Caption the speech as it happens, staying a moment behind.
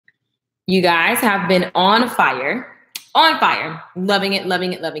You guys have been on fire. On fire. Loving it,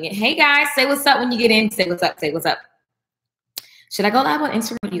 loving it, loving it. Hey guys, say what's up when you get in. Say what's up, say what's up. Should I go live on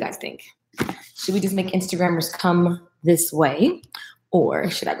Instagram? What do you guys think? Should we just make Instagrammers come this way? Or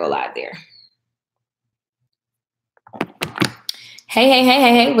should I go live there? Hey, hey, hey,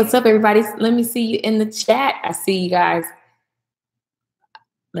 hey, hey. What's up, everybody? Let me see you in the chat. I see you guys.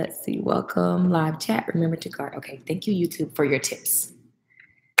 Let's see. Welcome, live chat. Remember to guard. Okay, thank you, YouTube, for your tips.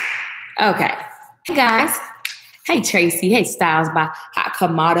 Okay. Hey, guys. Hey, Tracy. Hey, Styles by Hot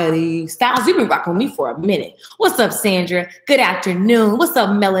Commodity. Styles, you've been rocking with me for a minute. What's up, Sandra? Good afternoon. What's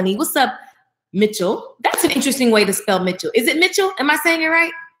up, Melanie? What's up, Mitchell? That's an interesting way to spell Mitchell. Is it Mitchell? Am I saying it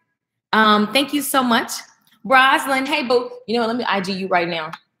right? Thank you so much. Roslyn, hey, boo. You know what? Let me IG you right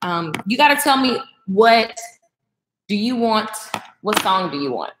now. You got to tell me what do you want? What song do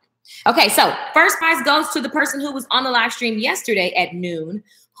you want? Okay, so first prize goes to the person who was on the live stream yesterday at noon,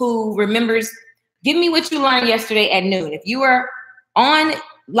 who remembers, give me what you learned yesterday at noon. If you were on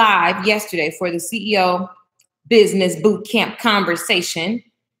live yesterday for the CEO Business Bootcamp conversation,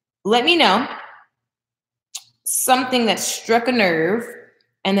 let me know something that struck a nerve,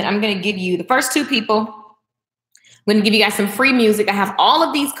 and then I'm going to give you the first two people. I'm going to give you guys some free music. I have all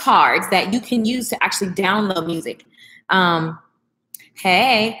of these cards that you can use to actually download music.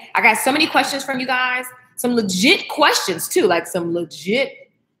 Hey, I got so many questions from you guys. Some legit questions too, like some legit.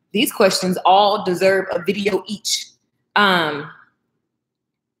 These questions all deserve a video each. Hey,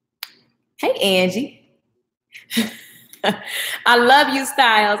 Angie. I love you,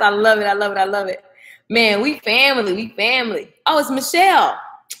 Styles. I love it. I love it. I love it. Man, we family. We family. Oh, it's Michelle.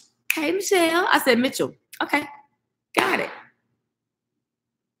 Hey, Michelle. I said Mitchell. Okay. Got it.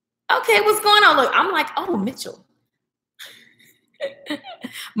 Okay, what's going on? Look, I'm like, oh, Mitchell.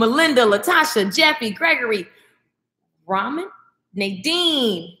 Melinda, Latasha, Jeffy, Gregory, Raman,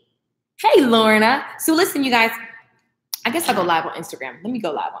 Nadine. Hey, Lorna. So listen, you guys, I guess I'll go live on Instagram. Let me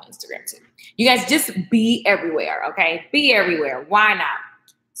go live on Instagram too. You guys just be everywhere, okay? Be everywhere. Why not?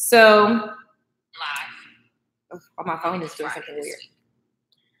 So, live. Oh, my phone is doing something weird.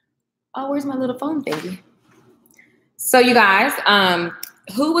 Oh, where's my little phone thingy? So you guys,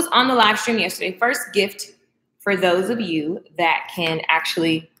 who was on the live stream yesterday? First gift for those of you that can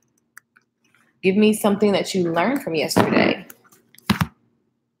actually give me something that you learned from yesterday.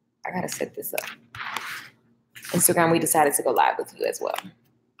 I gotta set this up. Instagram, we decided to go live with you as well.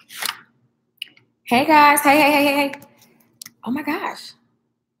 Hey guys, hey, hey, hey, hey, hey. Oh my gosh.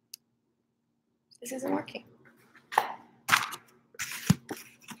 This isn't working.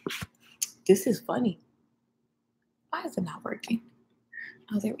 This is funny. Why is it not working?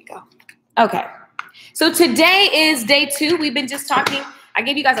 Oh, there we go. Okay. So today is day 2. We've been just talking. I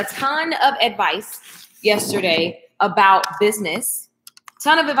gave you guys a ton of advice yesterday about business.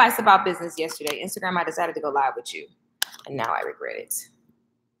 Ton of advice about business yesterday. Instagram, I decided to go live with you. And now I regret it.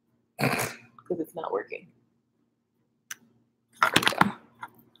 Because it's not working. There we go.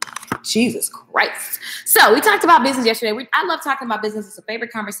 Jesus Christ. So we talked about business yesterday. I love talking about business. It's a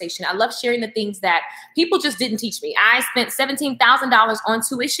favorite conversation. I love sharing the things that people just didn't teach me. I spent $17,000 on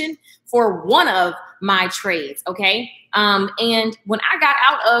tuition for one of my trades, okay? And when I got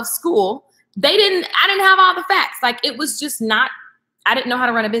out of school, I didn't have all the facts. Like, it was just not, I didn't know how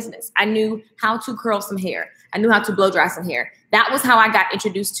to run a business. I knew how to curl some hair. I knew how to blow dry some hair. That was how I got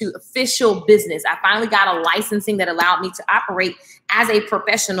introduced to official business. I finally got a licensing that allowed me to operate as a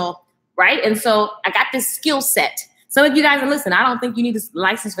professional, right? And so I got this skill set. Some of you guys, listen, I don't think you need a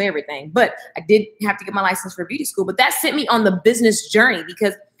license for everything, but I did have to get my license for beauty school. But that sent me on the business journey,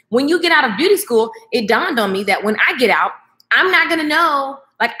 because when you get out of beauty school, it dawned on me that when I get out, I'm not going to know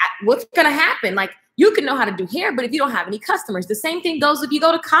like what's going to happen. Like, you can know how to do hair, but if you don't have any customers, the same thing goes if you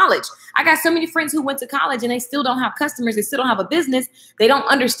go to college. I got so many friends who went to college and they still don't have customers. They still don't have a business. They don't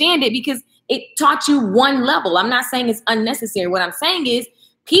understand it because it taught you one level. I'm not saying it's unnecessary. What I'm saying is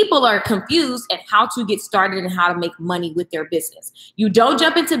people are confused at how to get started and how to make money with their business. You don't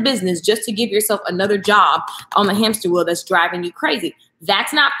jump into business just to give yourself another job on the hamster wheel that's driving you crazy.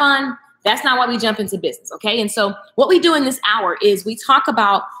 That's not fun. That's not why we jump into business, okay? And so what we do in this hour is we talk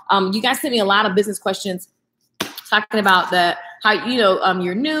about, you guys sent me a lot of business questions talking about how,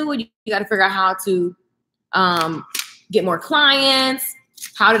 you're new and you got to figure out how to get more clients.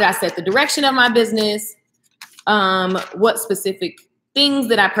 How did I set the direction of my business? What specific things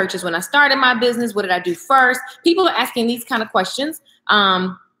did I purchase when I started my business? What did I do first? People are asking these kind of questions.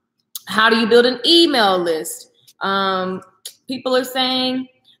 How do you build an email list? People are saying,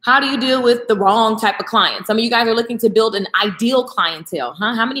 how do you deal with the wrong type of client? Some of you guys are looking to build an ideal clientele,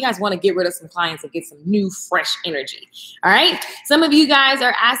 huh? How many of you guys want to get rid of some clients and get some new, fresh energy? All right. Some of you guys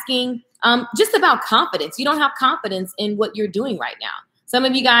are asking just about confidence. You don't have confidence in what you're doing right now. Some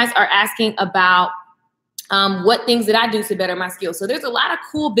of you guys are asking about what things did I do to better my skills? So there's a lot of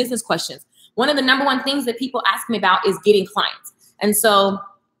cool business questions. One of the number one things that people ask me about is getting clients. And so,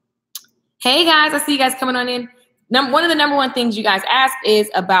 hey guys, I see you guys coming on in. One of the number one things you guys ask is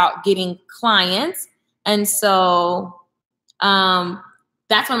about getting clients. And so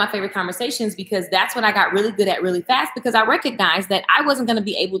that's one of my favorite conversations, because that's what I got really good at really fast, because I recognized that I wasn't going to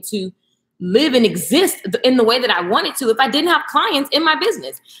be able to live and exist in the way that I wanted to if I didn't have clients in my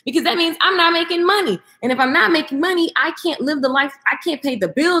business, because that means I'm not making money. And if I'm not making money, I can't live the life. I can't pay the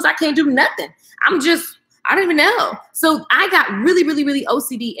bills. I can't do nothing. I don't even know. So I got really, really, really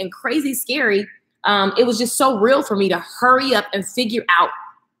OCD and crazy scary. It was just so real for me to hurry up and figure out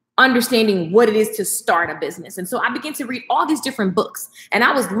understanding what it is to start a business. And so I began to read all these different books, and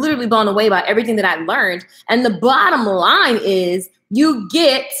I was literally blown away by everything that I learned. And the bottom line is you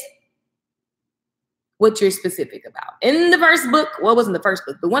get what you're specific about. In the first book, well, it wasn't the first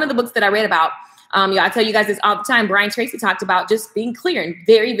book, but one of the books that I read about, I tell you guys this all the time, Brian Tracy talked about just being clear and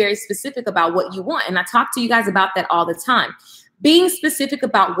very, very specific about what you want. And I talk to you guys about that all the time. Being specific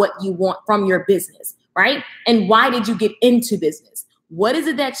about what you want from your business, right? And why did you get into business? What is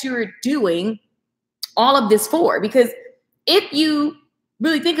it that you're doing all of this for? Because if you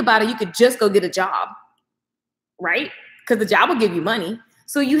really think about it, you could just go get a job, right? Because the job will give you money.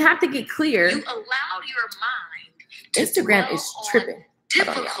 So you have to get clear. You allowed your mind to Instagram is tripping.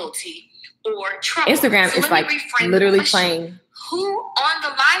 Difficulty or trouble. Instagram is like literally playing. Who on the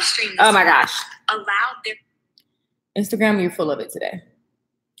live stream? Oh my gosh. Allowed their Instagram, you're full of it today.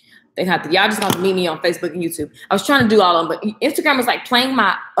 Y'all just have to meet me on Facebook and YouTube. I was trying to do all of them, but Instagram was like playing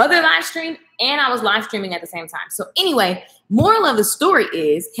my other live stream, and I was live streaming at the same time. So anyway, moral of the story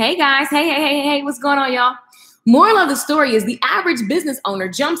is, hey guys, hey, what's going on, y'all? Moral of the story is the average business owner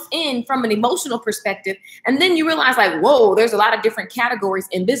jumps in from an emotional perspective, and then you realize like, whoa, there's a lot of different categories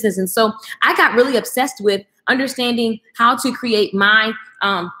in business. And so I got really obsessed with understanding how to create my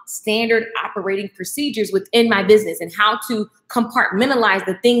standard operating procedures within my business and how to compartmentalize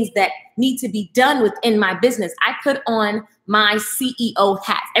the things that need to be done within my business. I put on my CEO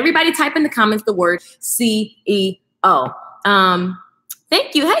hat. Everybody type in the comments the word CEO.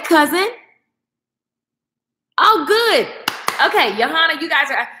 Thank you. Hey, cousin. Oh, good. Okay, Johanna, you guys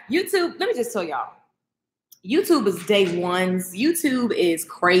are YouTube. Let me just tell y'all, YouTube is day ones. YouTube is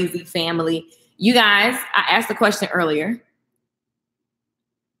crazy, family. You guys, I asked the question earlier.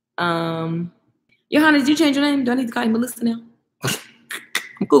 Johanna, did you change your name? Do I need to call you Melissa now?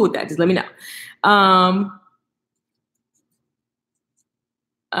 I'm cool with that. Just let me know.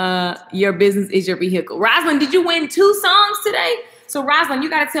 Your business is your vehicle. Rosalind, did you win 2 songs today? So Rosalind, you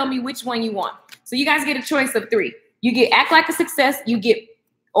got to tell me which one you want. So you guys get a choice of 3. You get Act Like a Success, you get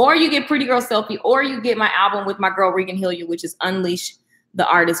Pretty Girl Selfie, or you get my album with my girl Regan Hilliard, which is Unleash the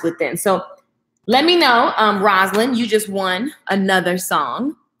Artist Within. So let me know, Rosalind, you just won another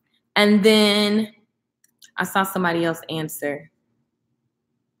song. And then I saw somebody else answer.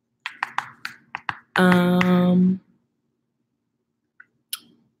 Johanna,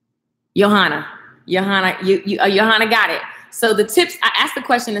 Johanna got it. So the tips, I asked the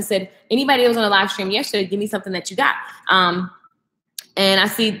question and said, anybody that was on a live stream yesterday, give me something that you got. And I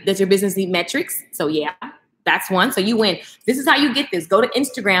see that your business needs metrics. So yeah, that's one. So you win. This is how you get this. Go to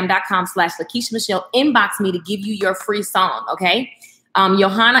Instagram.com/Lakeisha Michelle, inbox me to give you your free song. Okay.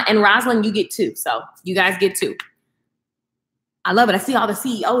 Johanna and Rosalind, you get 2. So you guys get 2. I love it. I see all the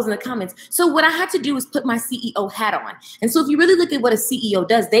CEOs in the comments. So what I had to do is put my CEO hat on. And so if you really look at what a CEO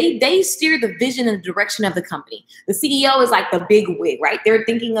does, they steer the vision and the direction of the company. The CEO is like the big wig, right? They're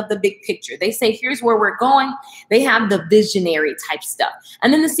thinking of the big picture. They say, here's where we're going. They have the visionary type stuff.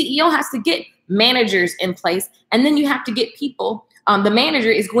 And then the CEO has to get managers in place. And then you have to get people. The manager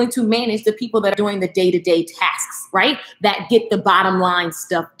is going to manage the people that are doing the day-to-day tasks, right? That get the bottom line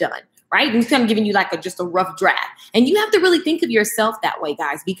stuff done. Right? And he's kind of giving you like just a rough draft. And you have to really think of yourself that way,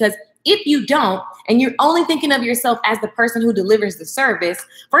 guys, because if you don't, and you're only thinking of yourself as the person who delivers the service,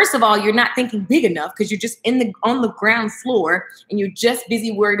 first of all, you're not thinking big enough because you're just on the ground floor and you're just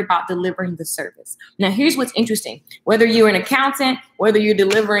busy worried about delivering the service. Now, here's what's interesting. Whether you're an accountant, whether you're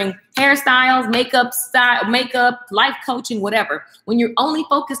delivering hairstyles, makeup, life coaching, whatever, when you're only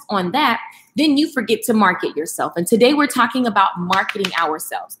focused on that, then you forget to market yourself. And today we're talking about marketing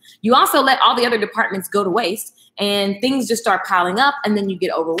ourselves. You also let all the other departments go to waste and things just start piling up, and then you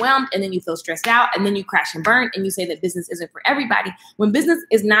get overwhelmed, and then you feel stressed out, and then you crash and burn, and you say that business isn't for everybody. When business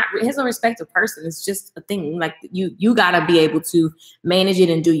is not, it has no respect of person. It's just a thing. Like you gotta be able to manage it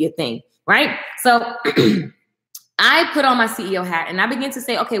and do your thing, right? So I put on my CEO hat and I began to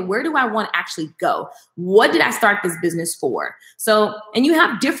say, okay, where do I want to actually go? What did I start this business for? So, and you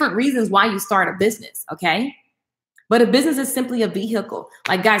have different reasons why you start a business, okay? But a business is simply a vehicle.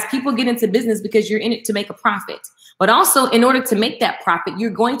 Like, guys, people get into business because you're in it to make a profit. But also, in order to make that profit, you're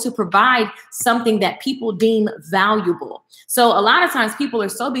going to provide something that people deem valuable. So a lot of times people are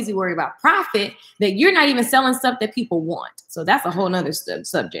so busy worried about profit that you're not even selling stuff that people want. So that's a whole nother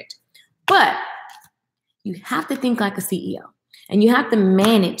subject. But you have to think like a CEO, and you have to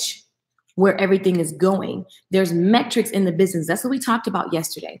manage where everything is going. There's metrics in the business. That's what we talked about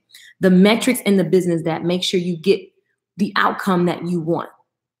yesterday. The metrics in the business that make sure you get the outcome that you want,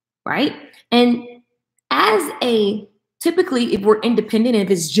 right? And typically, if we're independent, if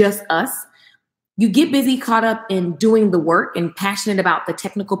it's just us, you get busy, caught up in doing the work and passionate about the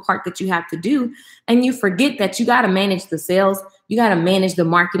technical part that you have to do. And you forget that you got to manage the sales. You got to manage the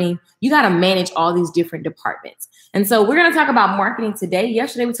marketing. You got to manage all these different departments. And so we're going to talk about marketing today.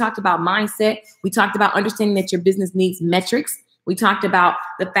 Yesterday, we talked about mindset. We talked about understanding that your business needs metrics. We talked about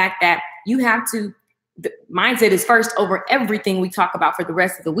the fact that you have to, the mindset is first over everything we talk about for the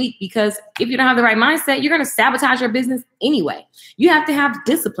rest of the week, because if you don't have the right mindset, you're going to sabotage your business anyway. You have to have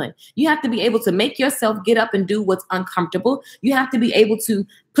discipline. You have to be able to make yourself get up and do what's uncomfortable. You have to be able to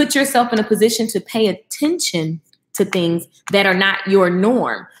put yourself in a position to pay attention to things that are not your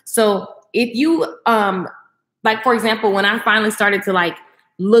norm. So if you, like, for example, when I finally started to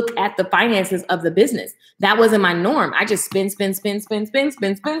look at the finances of the business, that wasn't my norm. I just spend.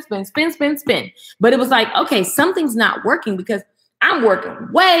 But it was like, okay, something's not working because I'm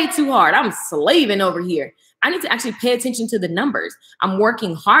working way too hard. I'm slaving over here. I need to actually pay attention to the numbers. I'm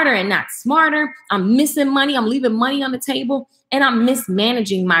working harder and not smarter. I'm missing money. I'm leaving money on the table, and I'm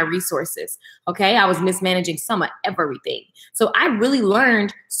mismanaging my resources. Okay. I was mismanaging some of everything. So I really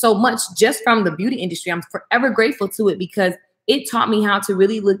learned so much just from the beauty industry. I'm forever grateful to it because it taught me how to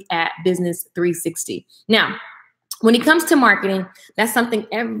really look at business 360. Now, when it comes to marketing, that's something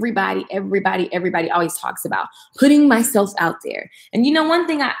everybody always talks about, putting myself out there. And you know, one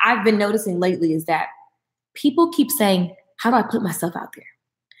thing I've been noticing lately is that people keep saying, how do I put myself out there?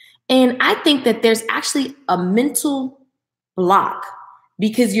 And I think that there's actually a mental block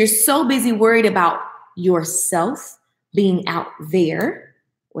because you're so busy worried about yourself being out there,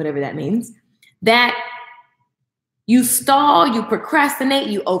 whatever that means, that you stall, you procrastinate,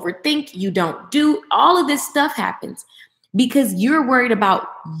 you overthink, you don't do. All of this stuff happens because you're worried about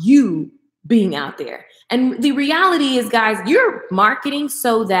you being out there. And the reality is, guys, you're marketing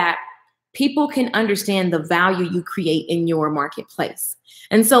so that people can understand the value you create in your marketplace.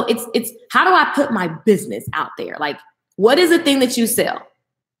 And so it's how do I put my business out there? Like, what is the thing that you sell,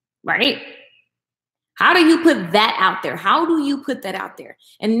 right? How do you put that out there? How do you put that out there?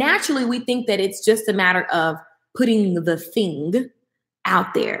 And naturally, we think that it's just a matter of putting the thing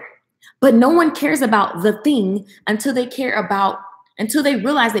out there. But no one cares about the thing until they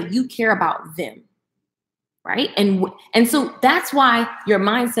realize that you care about them. Right. And so that's why your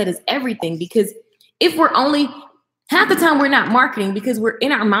mindset is everything, because if we're only half the time we're not marketing because we're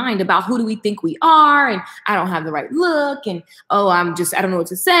in our mind about who do we think we are, and I don't have the right look, and I don't know what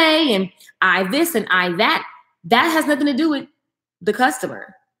to say, and I this and I that has nothing to do with the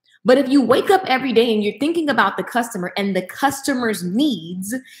customer. But if you wake up every day and you're thinking about the customer and the customer's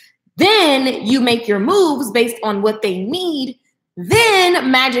needs, then you make your moves based on what they need,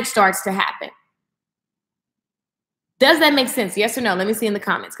 then magic starts to happen. Does that make sense? Yes or no? Let me see in the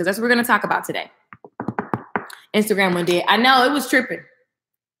comments, because that's what we're going to talk about today. Instagram one day. I know it was tripping.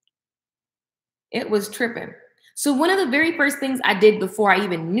 It was tripping. So one of the very first things I did before I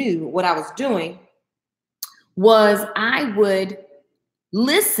even knew what I was doing was I would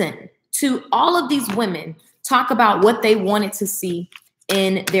listen to all of these women talk about what they wanted to see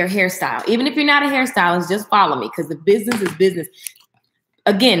in their hairstyle. Even if you're not a hairstylist, just follow me, because the business is business.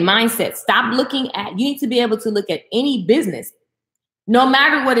 Again, mindset. Stop looking at, you need to be able to look at any business, no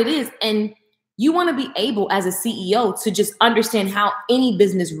matter what it is. And you want to be able as a CEO to just understand how any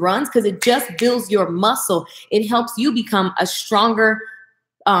business runs, because it just builds your muscle. It helps you become a stronger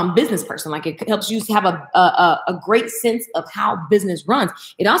business person. Like, it helps you to have a great sense of how business runs.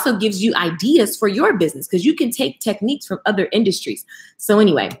 It also gives you ideas for your business because you can take techniques from other industries. So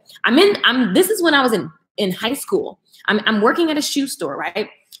anyway, this is when I was in high school. I'm working at a shoe store, right?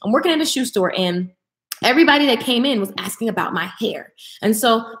 I'm working at a shoe store, and everybody that came in was asking about my hair. And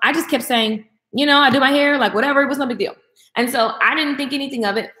so I just kept saying, I do my hair, like whatever, it was no big deal. And so I didn't think anything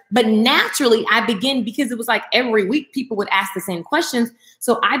of it. But naturally, I began, because it was like every week people would ask the same questions.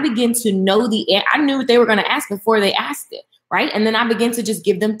 So I began to know I knew what they were going to ask before they asked it, right? And then I began to just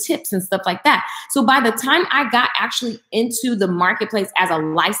give them tips and stuff like that. So by the time I got actually into the marketplace as a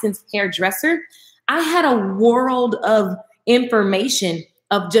licensed hairdresser, I had a world of information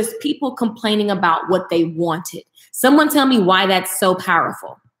of just people complaining about what they wanted. Someone tell me why that's so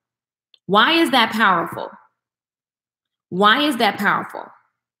powerful. Why is that powerful? Why is that powerful?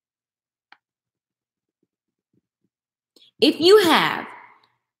 If you have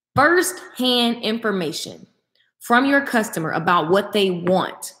first-hand information from your customer about what they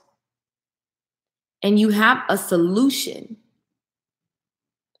want, and you have a solution,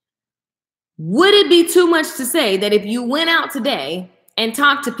 would it be too much to say that if you went out today and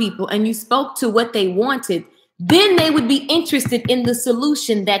talked to people and you spoke to what they wanted, then they would be interested in the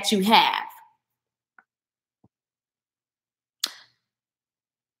solution that you have?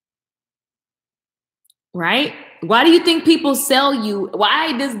 Right? Why do you think people sell you?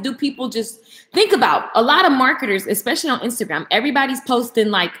 Why do people just think about a lot of marketers, especially on Instagram, everybody's posting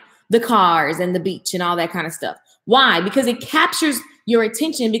like the cars and the beach and all that kind of stuff. Why? Because it captures your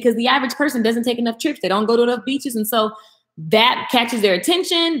attention, because the average person doesn't take enough trips. They don't go to enough beaches. And so that catches their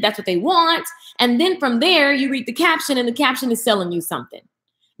attention. That's what they want. And then from there, you read the caption and the caption is selling you something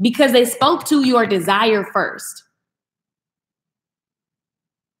because they spoke to your desire first.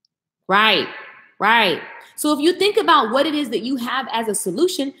 Right. Right. So if you think about what it is that you have as a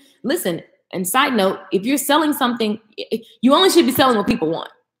solution, listen, and side note, if you're selling something, you only should be selling what people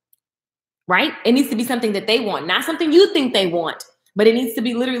want, right? It needs to be something that they want, not something you think they want, but it needs to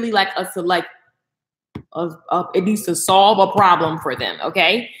be literally like it needs to solve a problem for them,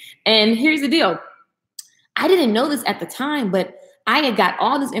 okay? And here's the deal. I didn't know this at the time, but I had got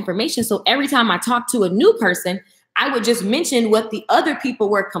all this information. So every time I talked to a new person, I would just mention what the other people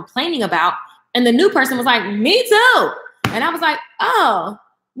were complaining about. And the new person was like, me too. And I was like, oh,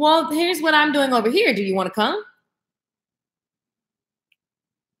 well, here's what I'm doing over here. Do you want to come?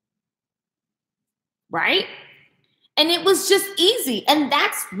 Right? And it was just easy. And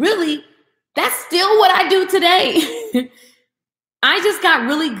that's still what I do today. I just got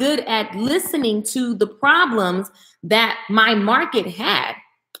really good at listening to the problems that my market had.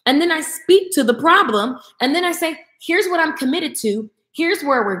 And then I speak to the problem. And then I say, here's what I'm committed to. Here's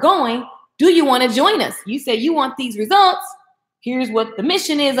where we're going. Do you want to join us? You say you want these results. Here's what the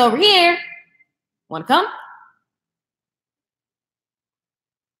mission is over here. Want to come?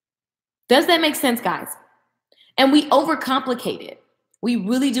 Does that make sense, guys? And we overcomplicate it. We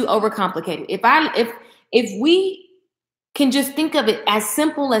really do overcomplicate it. If we can just think of it as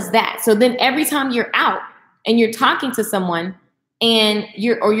simple as that. So then every time you're out and you're talking to someone and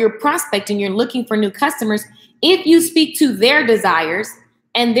you're prospecting, you're looking for new customers, if you speak to their desires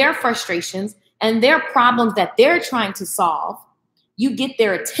and their frustrations and their problems that they're trying to solve, you get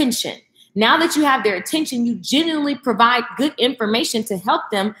their attention. Now that you have their attention, you genuinely provide good information to help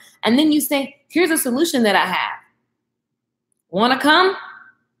them. And then you say, here's a solution that I have. Want to come?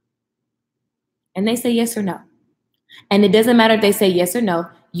 And they say yes or no. And it doesn't matter if they say yes or no.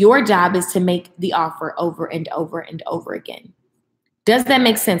 Your job is to make the offer over and over and over again. Does that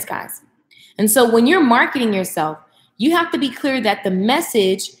make sense, guys? And so when you're marketing yourself, you have to be clear that the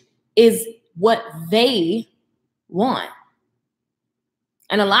message is what they want.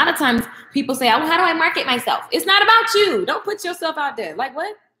 And a lot of times people say, oh, how do I market myself? It's not about you. Don't put yourself out there. Like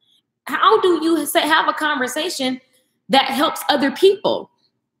what? How do you have a conversation that helps other people?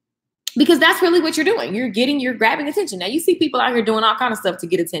 Because that's really what you're doing. You're grabbing attention. Now you see people out here doing all kinds of stuff to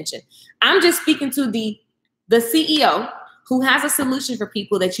get attention. I'm just speaking to the CEO who has a solution for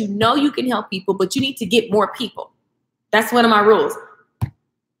people that you know you can help people, but you need to get more people. That's one of my rules.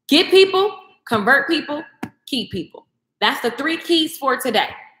 Get people, convert people, keep people. That's the 3 keys for today,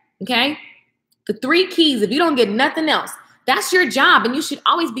 okay? The 3 keys, if you don't get nothing else, that's your job, and you should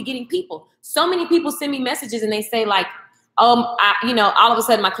always be getting people. So many people send me messages and they say like, all of a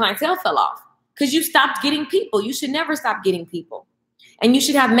sudden my clientele fell off because you stopped getting people. You should never stop getting people. And you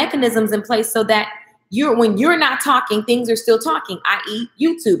should have mechanisms in place so that when you're not talking, things are still talking, i.e.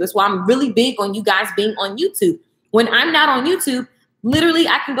 YouTube. That's why I'm really big on you guys being on YouTube. When I'm not on YouTube, literally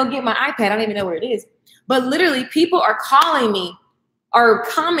I can go get my iPad. I don't even know where it is. But literally people are calling me or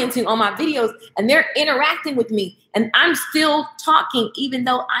commenting on my videos and they're interacting with me and I'm still talking even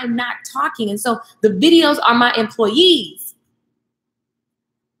though I'm not talking. And so the videos are my employees.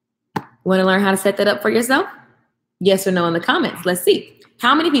 You want to learn how to set that up for yourself? Yes or no in the comments. Let's see.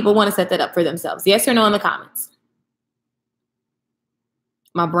 How many people want to set that up for themselves? Yes or no in the comments?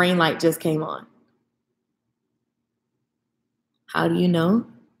 My brain light just came on. How do you know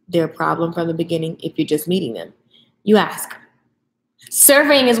their problem from the beginning if you're just meeting them? You ask.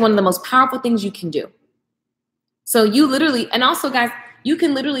 Surveying is one of the most powerful things you can do. So you literally, and also guys, you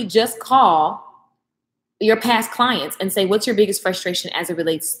can literally just call your past clients and say, what's your biggest frustration as it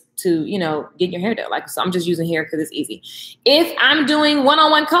relates to, you know, getting your hair done? Like, so I'm just using hair because it's easy. If I'm doing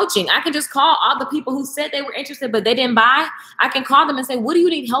one-on-one coaching, I can just call all the people who said they were interested, but they didn't buy. I can call them and say, what do you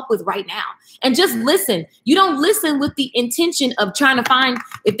need help with right now? And just listen. You don't listen with the intention of trying to find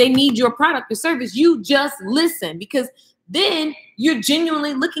if they need your product or service. You just listen, because then you're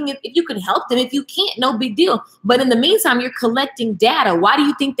genuinely looking at if you can help them. If you can't, no big deal. But in the meantime, you're collecting data. Why do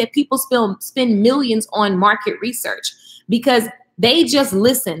you think that people spend millions on market research? Because they just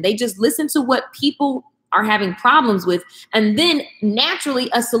listen. They just listen to what people are having problems with. And then naturally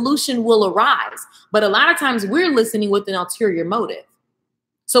a solution will arise. But a lot of times we're listening with an ulterior motive.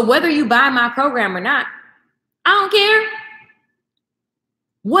 So whether you buy my program or not, I don't care.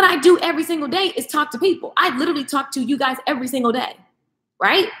 What I do every single day is talk to people. I literally talk to you guys every single day,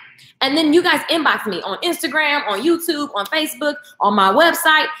 right? And then you guys inbox me on Instagram, on YouTube, on Facebook, on my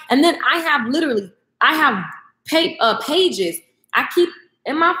website. And then I have pages I keep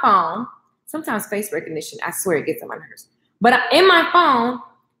in my phone. Sometimes face recognition, I swear it gets on my nerves. But in my phone,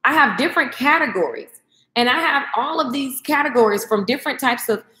 I have different categories. And I have all of these categories from different types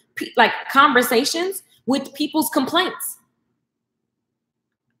of like conversations with people's complaints.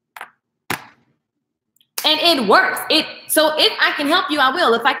 And it works. So if I can help you, I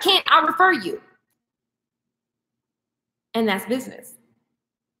will. If I can't, I'll refer you. And that's business.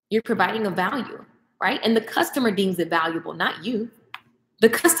 You're providing a value, right? And the customer deems it valuable, not you. The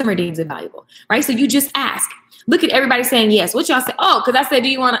customer deems it valuable, right? So you just ask. Look at everybody saying yes. What y'all say? Oh, because I said, do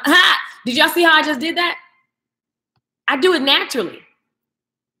you want to? Did y'all see how I just did that? I do it naturally.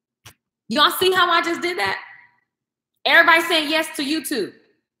 Y'all see how I just did that? Everybody saying yes to YouTube.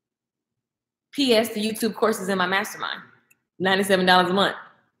 P.S. The YouTube course is in my mastermind. $97 a month.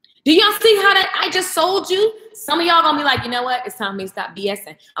 Do y'all see how that I just sold you? Some of y'all gonna be like, you know what? It's time for me to stop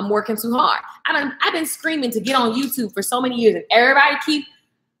BSing. I'm working too hard. I've been screaming to get on YouTube for so many years, and everybody keep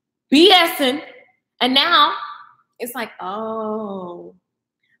BSing. And now it's like, oh,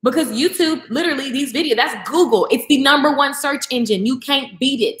 because YouTube, literally these videos, that's Google. It's the #1 search engine. You can't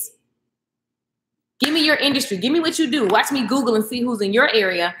beat it. Give me your industry. Give me what you do. Watch me Google and see who's in your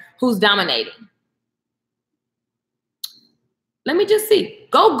area, who's dominating. Let me just see.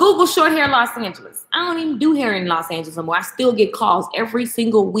 Go Google short hair Los Angeles. I don't even do hair in Los Angeles anymore. I still get calls every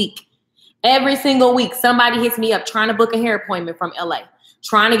single week. Every single week, somebody hits me up trying to book a hair appointment from LA,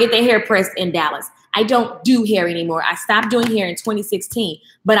 trying to get their hair pressed in Dallas. I don't do hair anymore. I stopped doing hair in 2016,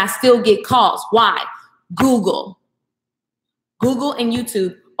 but I still get calls. Why? Google. Google and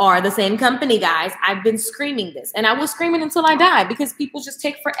YouTube are the same company, guys. I've been screaming this, and I will scream it until I die, because people just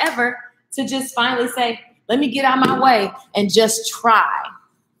take forever to just finally say, let me get out my way and just try.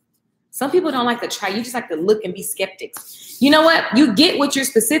 Some people don't like to try. You just like to look and be skeptics. You know what? You get what you're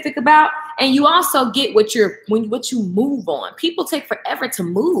specific about, and you also get what you move on. People take forever to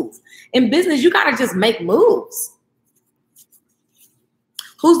move. In business, you got to just make moves.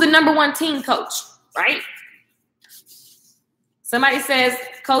 Who's the #1 team coach, right? Somebody says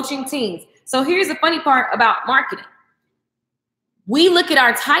coaching teams. So here's the funny part about marketing. We look at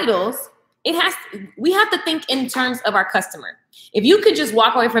our titles. We have to think in terms of our customer. If you could just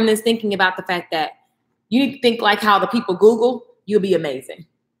walk away from this thinking about the fact that you think like how the people Google, you'll be amazing.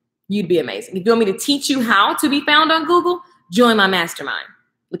 You'd be amazing. If you want me to teach you how to be found on Google, join my mastermind.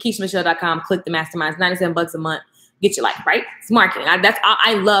 LakeishaMichelle.com, click the mastermind. It's $97 a month. Get your life, right? It's marketing.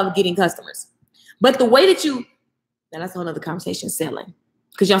 I love getting customers. But the way that now that's a whole other conversation, selling.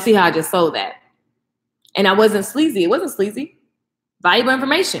 Because y'all see how I just sold that. And I wasn't sleazy. It wasn't sleazy. Valuable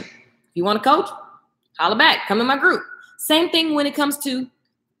information. If you want to coach, holla back. Come in my group. Same thing when it comes to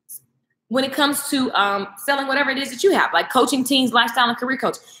selling whatever it is that you have, like coaching teams, lifestyle, and career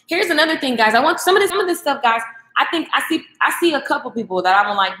coach. Here's another thing, guys. I want some of this stuff, guys. I see a couple people that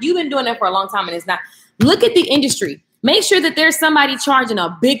I'm like, you've been doing that for a long time, and it's not. Look at the industry. Make sure that there's somebody charging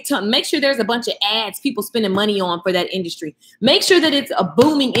a big ton. Make sure there's a bunch of ads people spending money on for that industry. Make sure that it's a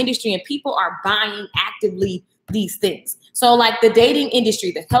booming industry and people are buying actively these things. So like the dating industry,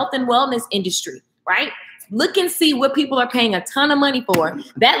 the health and wellness industry, right? Look and see what people are paying a ton of money for.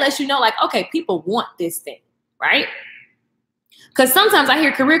 That lets you know, like, okay, people want this thing, right? Because sometimes I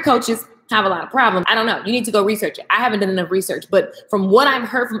hear career coaches have a lot of problems. I don't know. You need to go research it. I haven't done enough research, but from what I've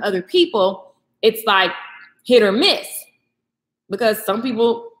heard from other people, it's like hit or miss, because some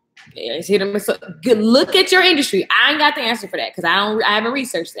people, it's hit or miss. So look at your industry. I ain't got the answer for that because I haven't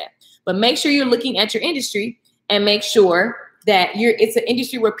researched that. But make sure you're looking at your industry and make sure that it's an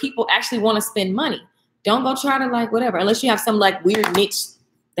industry where people actually want to spend money. Don't go try to like whatever, unless you have some like weird niche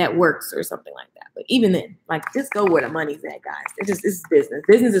that works or something like that. But even then, like, just go where the money's at, guys. This is business.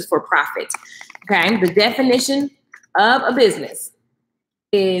 Business is for profit. Okay. The definition of a business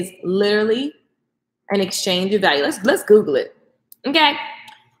is literally an exchange of value. Let's Google it. Okay.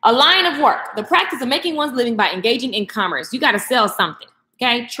 A line of work, the practice of making one's living by engaging in commerce. You got to sell something.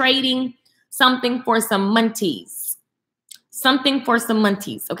 Okay. Trading something for some munties. Something for some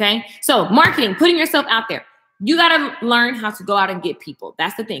munties. Okay. So marketing, putting yourself out there. You got to learn how to go out and get people.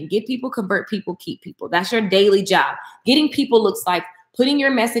 That's the thing. Get people, convert people, keep people. That's your daily job. Getting people looks like putting your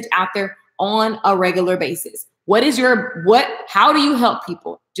message out there on a regular basis. How do you help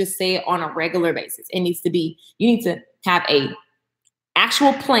people? Just say it on a regular basis. It needs to be, you need to have a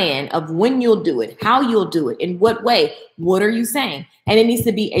actual plan of when you'll do it, how you'll do it, in what way, what are you saying? And it needs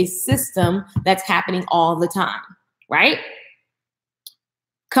to be a system that's happening all the time, right?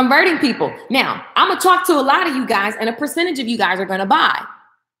 Converting people. Now, I'm going to talk to a lot of you guys, and a percentage of you guys are going to buy.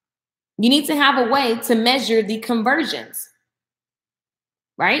 You need to have a way to measure the conversions,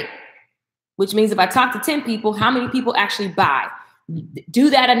 right? Which means if I talk to 10 people, how many people actually buy? Do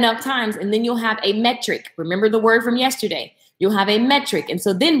that enough times, and then you'll have a metric. Remember the word from yesterday. You'll have a metric. And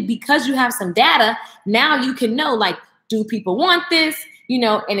so then because you have some data, now you can know, like, do people want this?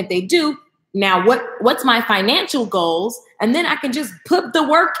 And if they do, now what's my financial goals? And then I can just put the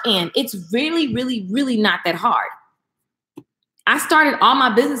work in. It's really, really, really not that hard. I started all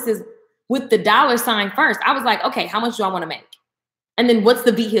my businesses with the dollar sign first. I was like, okay, how much do I want to make? And then what's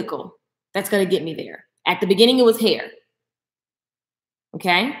the vehicle that's going to get me there? At the beginning, it was hair.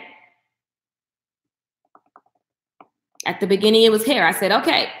 Okay. At the beginning, it was hair. I said,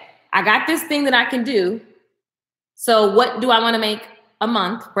 okay, I got this thing that I can do. So what do I want to make a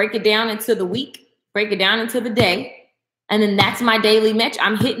month? Break it down into the week, break it down into the day. And then that's my daily match.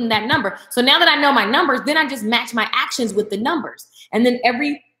 I'm hitting that number. So now that I know my numbers, then I just match my actions with the numbers. And then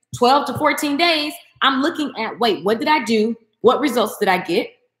every 12 to 14 days, I'm looking at, wait, what did I do? What results did I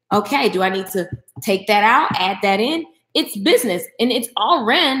get? Okay, do I need to take that out, add that in? It's business, and it's all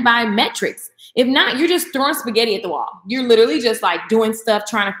ran by metrics. If not, you're just throwing spaghetti at the wall. You're literally just like doing stuff,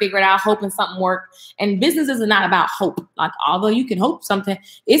 trying to figure it out, hoping something works. And business is not about hope. Like, although you can hope something,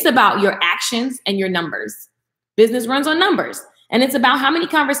 it's about your actions and your numbers. Business runs on numbers. And it's about how many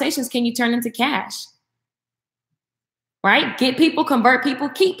conversations can you turn into cash, right? Get people, convert people,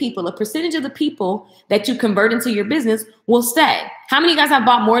 keep people. A percentage of the people that you convert into your business will stay. How many of you guys have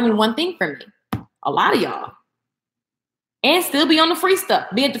bought more than one thing from me? A lot of y'all. And still be on the free stuff,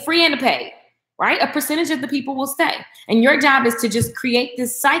 be it the free and the paid, right? A percentage of the people will stay. And your job is to just create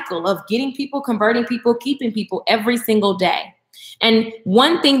this cycle of getting people, converting people, keeping people every single day. And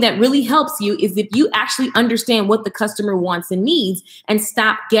one thing that really helps you is if you actually understand what the customer wants and needs and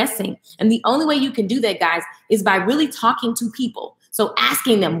stop guessing. And the only way you can do that, guys, is by really talking to people. So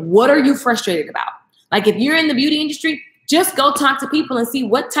asking them, what are you frustrated about? Like, if you're in the beauty industry, just go talk to people and see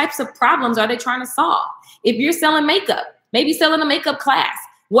what types of problems are they trying to solve. If you're selling makeup, maybe selling a makeup class,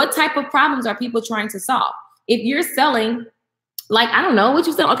 what type of problems are people trying to solve? If you're selling, like, I don't know what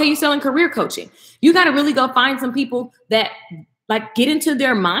you sell. Okay, you're selling career coaching. You got to really go find some people that like get into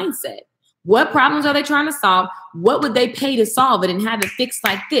their mindset. What problems are they trying to solve? What would they pay to solve it and have it fixed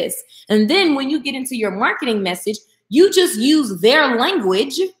like this? And then when you get into your marketing message, you just use their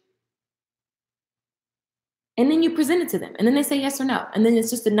language and then you present it to them. And then they say yes or no. And then it's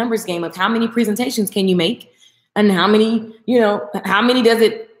just a numbers game of how many presentations can you make and how many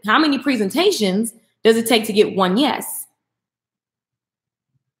presentations does it take to get one yes?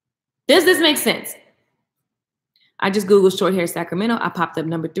 Does this make sense? I just Googled short hair Sacramento. I popped up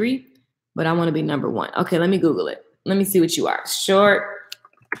number 3, but I want to be number 1. Okay, let me Google it. Let me see what you are. Short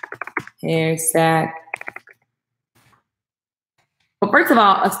hair Sac. Well, first of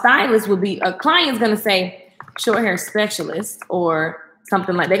all, a stylist would be, a client's going to say short hair specialist or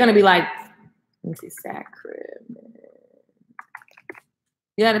something like, they're going to be like, let me see, Sacramento.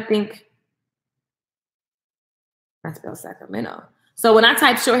 You got to think, I spell Sacramento. So when I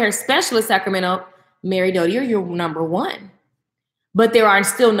type short hair specialist Sacramento, Mary Doty, you're number 1. But there are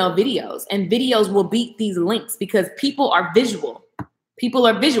still no videos, and videos will beat these links because people are visual. People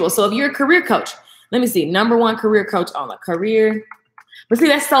are visual. So if you're a career coach, let me see, number 1 career coach on a career. But see,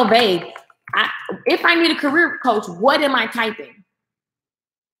 that's so vague. If I need a career coach, what am I typing?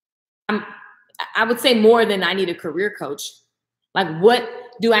 I would say more than I need a career coach. Like, what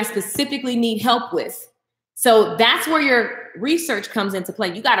do I specifically need help with? So that's where your research comes into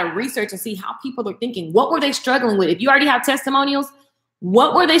play. You got to research and see how people are thinking. What were they struggling with? If you already have testimonials,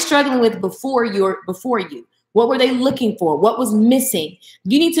 what were they struggling with before you? What were they looking for? What was missing?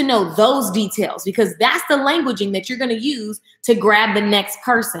 You need to know those details because that's the languaging that you're going to use to grab the next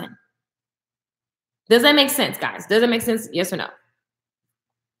person. Does that make sense, guys? Does that make sense? Yes or no?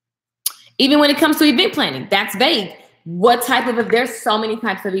 Even when it comes to event planning, that's vague. What type of, there's so many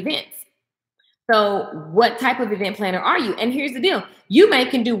types of events. So what type of event planner are you? And here's the deal. You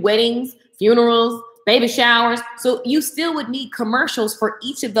can do weddings, funerals, baby showers. So you still would need commercials for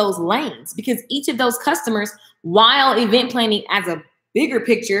each of those lanes because each of those customers, while event planning as a bigger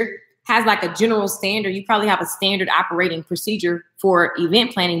picture has like a general standard, you probably have a standard operating procedure for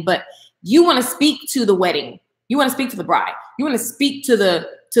event planning, but you want to speak to the wedding. You want to speak to the bride. You want to speak to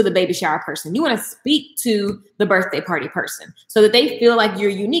the baby shower person. You want to speak to the birthday party person so that they feel like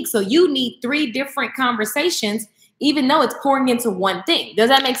you're unique. So you need 3 different conversations, even though it's pouring into one thing. Does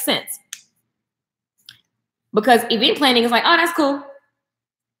that make sense? Because event planning is like, oh, that's cool.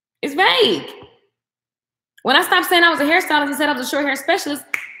 It's vague. When I stopped saying I was a hairstylist and said I was a short hair specialist,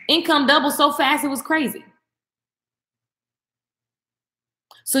 income doubled so fast, it was crazy.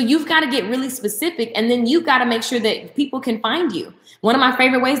 So you've got to get really specific, and then you've got to make sure that people can find you. One of my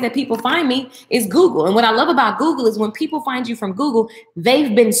favorite ways that people find me is Google. And what I love about Google is when people find you from Google,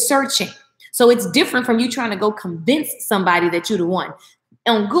 they've been searching. So it's different from you trying to go convince somebody that you're the one.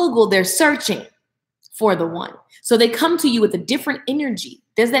 On Google, they're searching for the one. So they come to you with a different energy.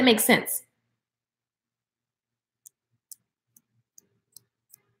 Does that make sense?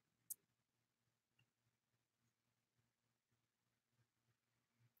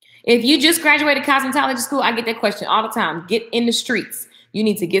 If you just graduated cosmetology school, I get that question all the time. Get in the streets. You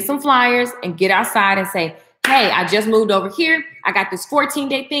need to get some flyers and get outside and say, hey, I just moved over here. I got this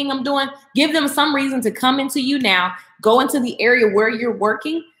 14-day thing I'm doing. Give them some reason to come into you now. Go into the area where you're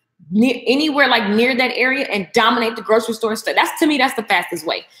working, anywhere like near that area, and dominate the grocery store stuff. That's, to me, that's the fastest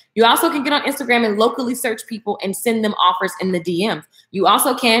way. You also can get on Instagram and locally search people and send them offers in the DM. You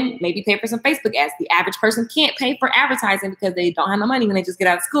also can maybe pay for some Facebook ads. The average person can't pay for advertising because they don't have the money when they just get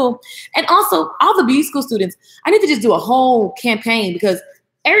out of school. And also, all the beauty school students, I need to just do a whole campaign because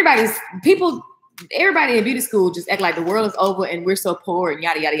everybody in beauty school just act like the world is over and we're so poor and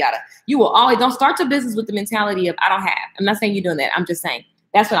yada, yada, yada. You will always, don't start your business with the mentality of I don't have. I'm not saying you're doing that. I'm just saying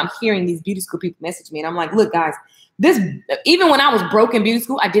that's what I'm hearing these beauty school people message me. And I'm like, look, guys, even when I was broke in beauty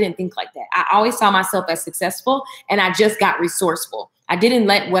school, I didn't think like that. I always saw myself as successful and I just got resourceful. I didn't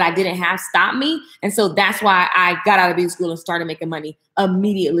let what I didn't have stop me. And so that's why I got out of beauty school and started making money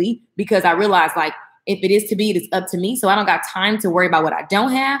immediately because I realized like, if it is to be, it's up to me. So I don't got time to worry about what I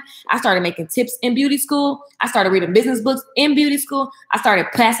don't have. I started making tips in beauty school. I started reading business books in beauty school. I started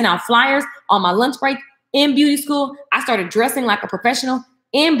passing out flyers on my lunch break in beauty school. I started dressing like a professional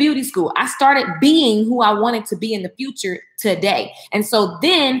in beauty school. I started being who I wanted to be in the future today. And so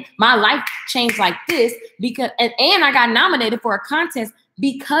then my life changed like this because, and I got nominated for a contest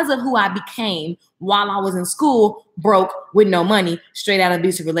because of who I became while I was in school, broke with no money, straight out of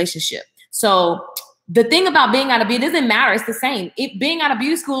abusive relationship. So the thing about being out of beauty, it doesn't matter. It's the same. Being out of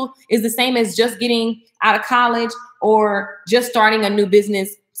beauty school is the same as just getting out of college or just starting a new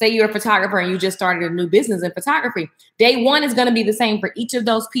business. Say you're a photographer and you just started a new business in photography. Day one is going to be the same for each of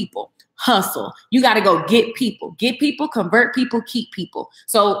those people. Hustle. You got to go get people, convert people, keep people.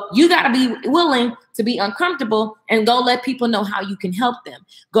 So you got to be willing to be uncomfortable and go let people know how you can help them.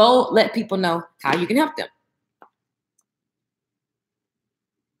 Go let people know how you can help them.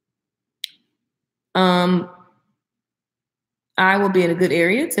 I will be in a good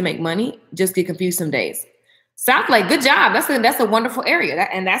area to make money. Just get confused some days. South Lake, good job. That's a wonderful area.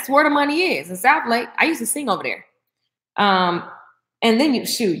 And that's where the money is. In South Lake, I used to sing over there. And then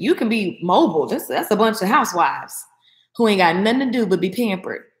you can be mobile. That's a bunch of housewives who ain't got nothing to do but be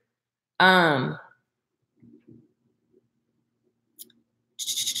pampered.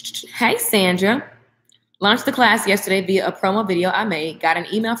 Hey, Sandra. Launched the class yesterday via a promo video I made. Got an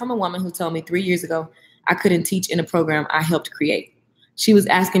email from a woman who told me 3 years ago I couldn't teach in a program I helped create. She was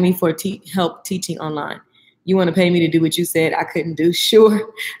asking me for help teaching online. You want to pay me to do what you said I couldn't do?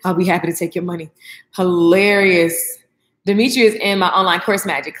 Sure, I'll be happy to take your money. Hilarious. Demetria is in my online course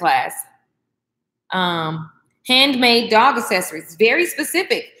magic class. Handmade dog accessories, very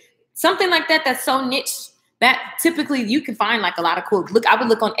specific. Something like that that's so niche that typically you can find like a lot of cool. I would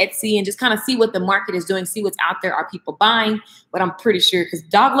look on Etsy and just kind of see what the market is doing, see what's out there. Are people buying? But I'm pretty sure because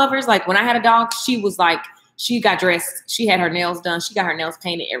dog lovers, like when I had a dog, she was like, she got dressed. She had her nails done. She got her nails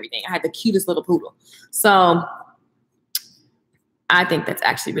painted, everything. I had the cutest little poodle. So I think that's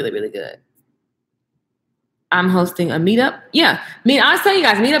actually really, really good. I'm hosting a meetup. Yeah, I'll tell you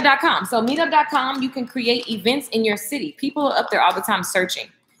guys, meetup.com. So meetup.com, you can create events in your city. People are up there all the time searching.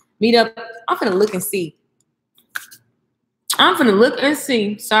 Meetup, I'm going to look and see. I'm gonna look and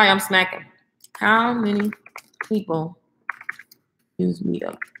see. Sorry, I'm smacking. How many people use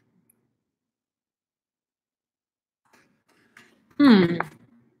Meetup?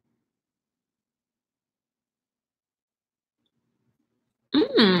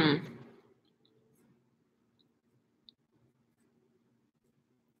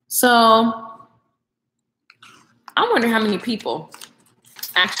 So I wonder how many people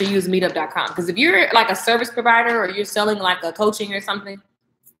actually use meetup.com. Because if you're like a service provider or you're selling like a coaching or something,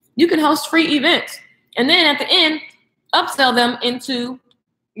 you can host free events. And then at the end, upsell them into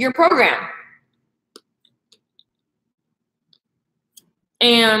your program.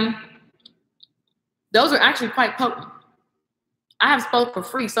 And those are actually quite potent. I have spoke for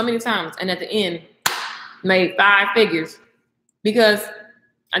free so many times, and at the end, made 5 figures because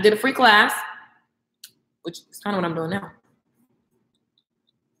I did a free class, which is kind of what I'm doing now.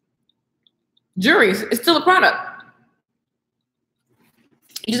 Juries is still a product.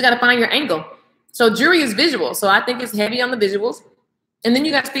 You just got to find your angle. So jury is visual. So I think it's heavy on the visuals. And then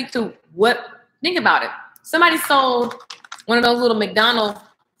you got to speak to think about it. Somebody sold one of those little McDonald's.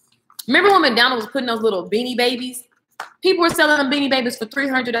 Remember when McDonald's was putting those little Beanie Babies? People were selling them Beanie Babies for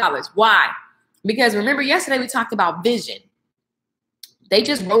 $300. Why? Because remember yesterday we talked about vision. They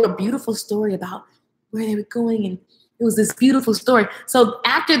just wrote a beautiful story about where they were going, and it was this beautiful story. So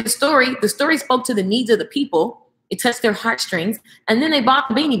after the story spoke to the needs of the people. It touched their heartstrings, and then they bought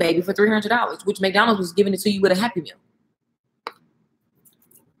the Beanie Baby for $300, which McDonald's was giving it to you with a Happy Meal.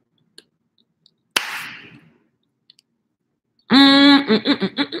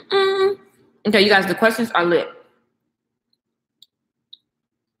 Okay, you guys, the questions are lit.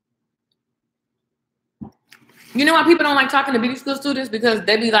 You know why people don't like talking to beauty school students? Because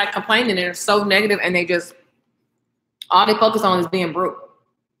they be like complaining and they're so negative, and all they focus on is being broke.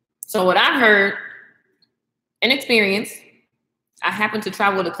 So what I've heard and experienced, I happened to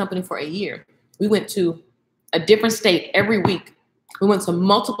travel with a company for a year. We went to a different state every week. We went to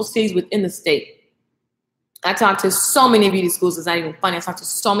multiple cities within the state. I talked to so many beauty schools. It's not even funny. I talked to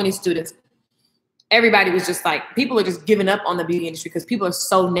so many students. Everybody was just like, people are just giving up on the beauty industry because people are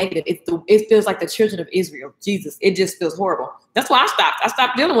so negative. It feels like the children of Israel. Jesus, it just feels horrible. That's why I stopped. I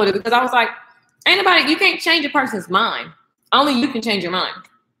stopped dealing with it because I was like, you can't change a person's mind. Only you can change your mind.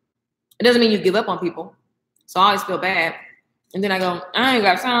 It doesn't mean you give up on people. So I always feel bad. And then I go, I ain't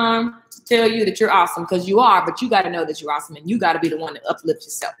got time to tell you that you're awesome, because you are, but you got to know that you're awesome, and you got to be the one to uplift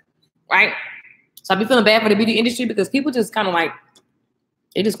yourself, right? So I be feeling bad for the beauty industry because people just kind of like,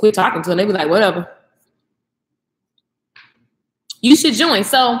 they just quit talking to them. They be like, whatever. You should join.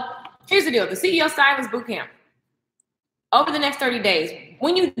 So here's the deal. The CEO Stylist Bootcamp. Over the next 30 days,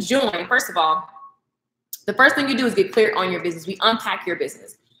 when you join, first of all, the first thing you do is get clear on your business. We unpack your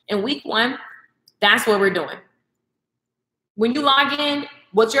business. In week 1, that's what we're doing. When you log in,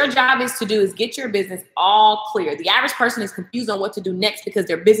 what your job is to do is get your business all clear. The average person is confused on what to do next because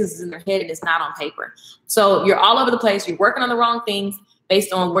their business is in their head and it's not on paper. So you're all over the place. You're working on the wrong things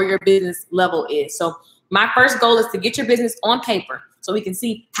based on where your business level is. So my first goal is to get your business on paper so we can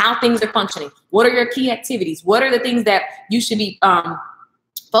see how things are functioning. What are your key activities? What are the things that you should be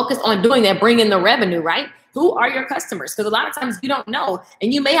focused on doing that bring in the revenue, right? Who are your customers? Because a lot of times you don't know,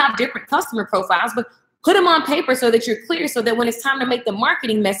 and you may have different customer profiles, but put them on paper so that you're clear, so that when it's time to make the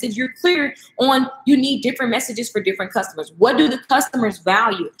marketing message, you're clear on you need different messages for different customers. What do the customers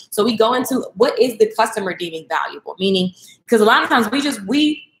value? So we go into what is the customer deeming valuable, meaning because a lot of times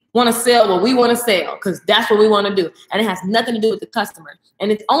we want to sell what we want to sell because that's what we want to do. And it has nothing to do with the customer. And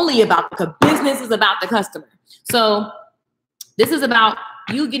it's only about the business is about the customer. So this is about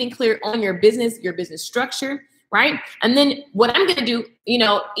you getting clear on your business structure, right? And then what I'm going to do,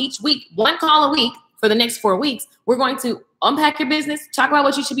 each week, 1 call a week for the next 4 weeks, we're going to unpack your business, talk about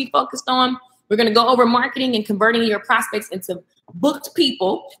what you should be focused on. We're going to go over marketing and converting your prospects into booked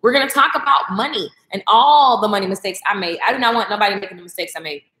people. We're going to talk about money and all the money mistakes I made. I do not want nobody making the mistakes I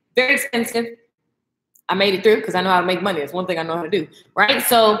made. Very expensive. I made it through because I know how to make money. That's one thing I know how to do, right?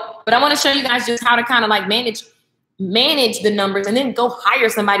 So, but I want to show you guys just how to kind of like manage the numbers and then go hire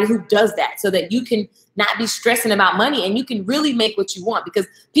somebody who does that so that you can not be stressing about money and you can really make what you want. Because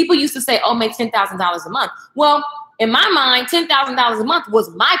people used to say, oh, make $10,000 a month. Well, in my mind, $10,000 a month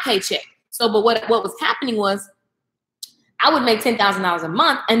was my paycheck. So, but what was happening was I would make $10,000 a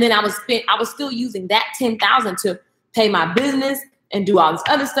month, and then I was still using that $10,000 to pay my business and do all this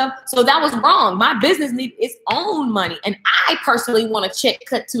other stuff. So that was wrong. My business needs its own money. And I personally want a check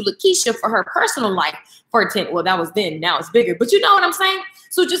cut to Lakeisha for her personal life for 10. Well, that was then, now it's bigger, but you know what I'm saying?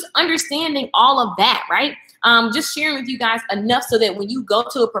 So just understanding all of that, right? Just sharing with you guys enough so that when you go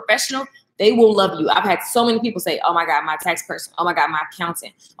to a professional, they will love you. I've had so many people say, oh my God, my tax person. Oh my God, my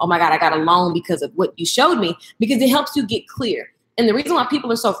accountant. Oh my God, I got a loan because of what you showed me, because it helps you get clear. And the reason why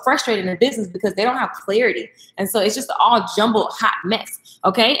people are so frustrated in business is because they don't have clarity. And so it's just all jumbled hot mess.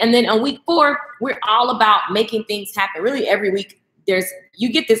 Okay. And then on week 4, we're all about making things happen. Really every week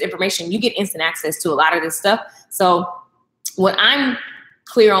you get this information, you get instant access to a lot of this stuff. So what I'm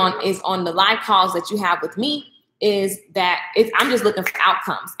clear on is on the live calls that you have with me is that I'm just looking for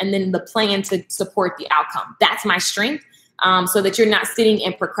outcomes and then the plan to support the outcome. That's my strength. So that you're not sitting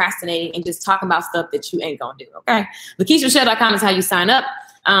and procrastinating and just talking about stuff that you ain't gonna do, okay? LakeishaRochelle.com is how you sign up.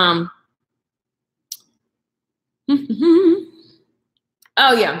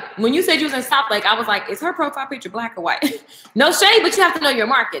 Oh yeah, when you said you was in South Lake, I was like, is her profile picture black or white? No shade, but you have to know your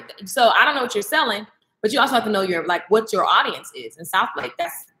market. So I don't know what you're selling, but you also have to know what your audience is. In South Lake,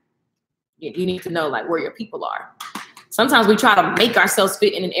 you need to know like where your people are. Sometimes we try to make ourselves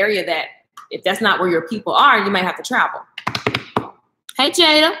fit in an area that if that's not where your people are, you might have to travel. Hey,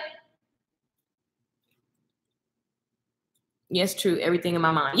 Jada. Yes, true. Everything in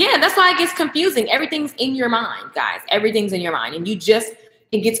my mind. Yeah, that's why it gets confusing. Everything's in your mind, guys. Everything's in your mind. And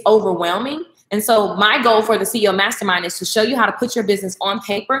it gets overwhelming. And so my goal for the CEO Mastermind is to show you how to put your business on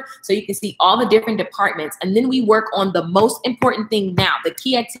paper so you can see all the different departments. And then we work on the most important thing now, the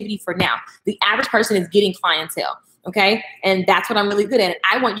key activity for now. The average person is getting clientele. Okay. And that's what I'm really good at. And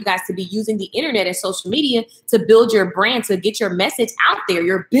I want you guys to be using the internet and social media to build your brand, to get your message out there,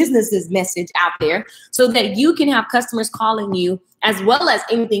 your business's message out there, so that you can have customers calling you, as well as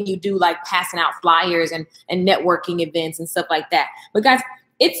anything you do, like passing out flyers and networking events and stuff like that. But guys,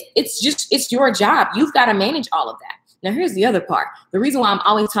 it's your job. You've got to manage all of that. Now, here's the other part. The reason why I'm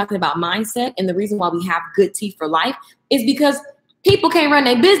always talking about mindset and the reason why we have good tea for life is because people can't run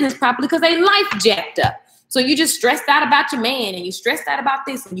their business properly because they life jacked up. So you just stressed out about your man and you stressed out about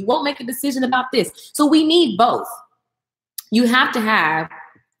this and you won't make a decision about this. So we need both. You have to have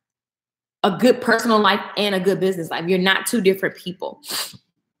a good personal life and a good business life. You're not two different people.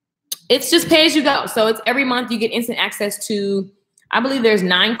 It's just pay as you go. So it's every month you get instant access to, I believe there's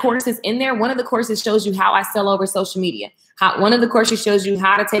 9 courses in there. One of the courses shows you how I sell over social media. One of the courses shows you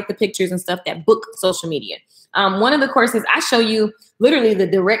how to take the pictures and stuff that book social media. One of the courses, I show you literally the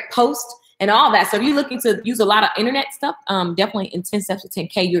direct post and all that. So if you're looking to use a lot of internet stuff, definitely in 10 steps to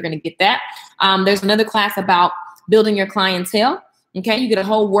 10K, you're going to get that. There's another class about building your clientele. Okay, you get a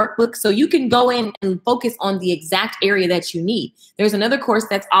whole workbook so you can go in and focus on the exact area that you need. There's another course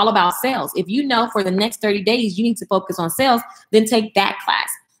that's all about sales. If you know for the next 30 days you need to focus on sales, then take that class.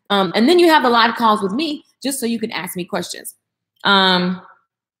 And then you have the live calls with me just so you can ask me questions. I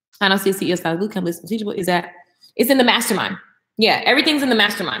don't see CEO Style Bootcamp list teachable. It's in the mastermind. Yeah, everything's in the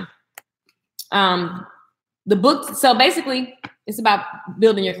mastermind. The book, so basically it's about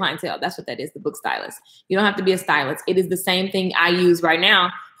building your clientele. That's what that is, the book stylist. You don't have to be a stylist. It is the same thing I use right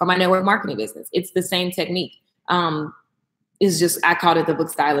now for my network marketing business. It's the same technique. It's just, I called it the book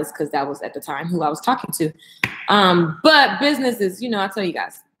stylist because that was at the time who I was talking to. But business is, I tell you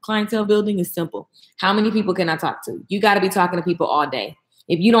guys, clientele building is simple. How many people can I talk to? You got to be talking to people all day.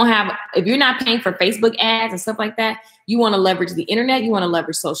 If you're not paying for Facebook ads and stuff like that, you want to leverage the internet, you want to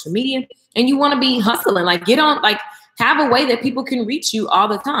leverage social media, and you want to be hustling, have a way that people can reach you all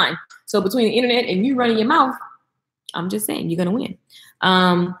the time. So between the internet and you running your mouth, I'm just saying you're going to win.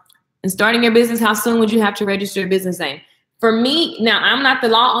 And starting your business, how soon would you have to register your business name? For me, now I'm not the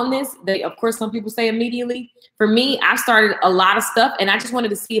law on this. Of course, some people say immediately. For me, I started a lot of stuff and I just wanted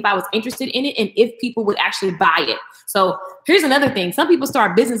to see if I was interested in it and if people would actually buy it. So here's another thing. Some people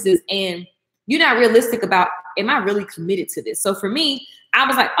start businesses and you're not realistic about, am I really committed to this? So for me, I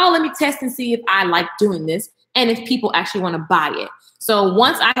was like, oh, let me test and see if I like doing this and if people actually want to buy it. So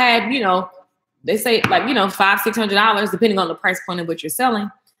once I had, they say $500, $600, depending on the price point of what you're selling,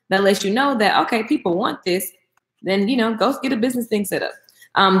 that lets you know that, okay, people want this. Then, go get a business thing set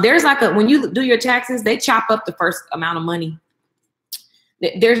up. There's when you do your taxes, they chop up the first amount of money.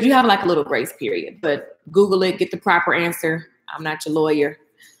 You have a little grace period, but Google it, get the proper answer. I'm not your lawyer.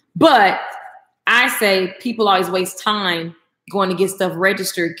 But I say people always waste time going to get stuff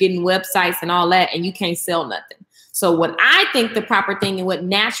registered, getting websites and all that, and you can't sell nothing. So what I think the proper thing and what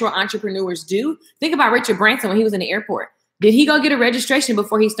natural entrepreneurs do, think about Richard Branson when he was in the airport. Did he go get a registration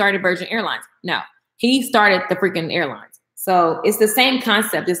before he started Virgin Airlines? No. He started the freaking airlines. So it's the same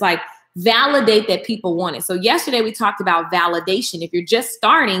concept. It's like validate that people want it. So yesterday we talked about validation. If you're just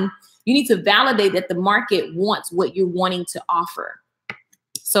starting, you need to validate that the market wants what you're wanting to offer.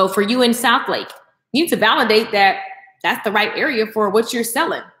 So for you in South Lake, you need to validate that that's the right area for what you're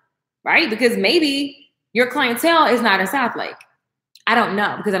selling, right? Because maybe your clientele is not in South Lake. I don't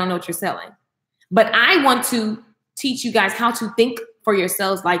know because I don't know what you're selling. But I want to teach you guys how to think for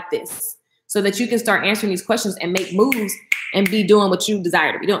yourselves like this so that you can start answering these questions and make moves and be doing what you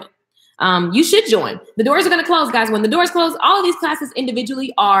desire to be doing. You should join. The doors are going to close, guys. When the doors close, all of these classes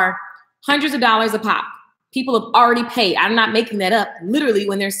individually are hundreds of dollars a pop. People have already paid. I'm not making that up. Literally,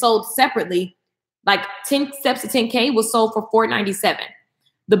 when they're sold separately, like 10 Steps to 10K was sold for $497.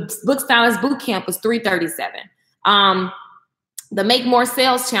 The Book Stylist Bootcamp was $337. The Make More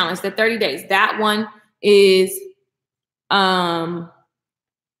Sales Challenge, the 30 days, that one is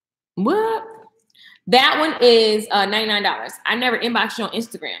what? That one is $99. I never inboxed you on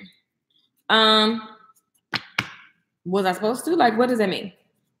Instagram. Was I supposed to? Like, what does that mean?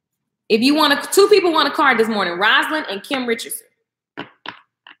 If you want two people want a card this morning, Rosalind and Kim Richardson.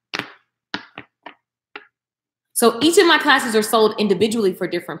 So each of my classes are sold individually for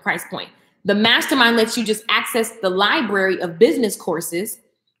different price point. The mastermind lets you just access the library of business courses,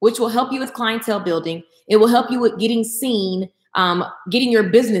 which will help you with clientele building. It will help you with getting seen, getting your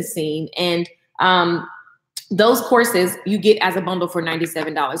business seen. And those courses you get as a bundle for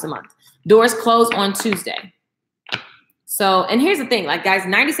 $97 a month. Doors close on Tuesday. So, and here's the thing, like guys,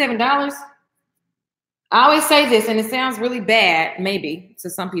 $97. I always say this and it sounds really bad, maybe to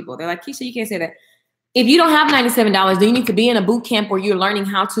some people. They're like, Keisha, you can't say that. If you don't have $97, then you need to be in a boot camp where you're learning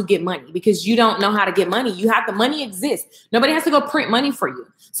how to get money because you don't know how to get money. You have the money exists. Nobody has to go print money for you.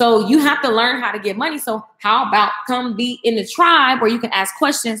 So you have to learn how to get money. So how about come be in the tribe where you can ask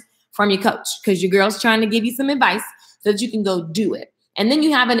questions from your coach because your girl's trying to give you some advice so that you can go do it. And then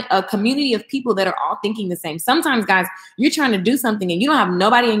you have a community of people that are all thinking the same. Sometimes, guys, you're trying to do something and you don't have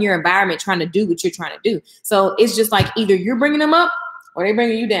nobody in your environment trying to do what you're trying to do. So it's just like either you're bringing them up or they're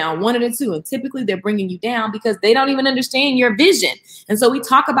bringing you down, one of the two. And typically they're bringing you down because they don't even understand your vision. And so we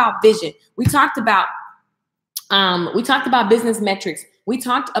talk about vision. We talked about business metrics. We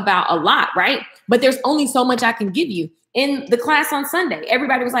talked about a lot, right? But there's only so much I can give you. In the class on Sunday,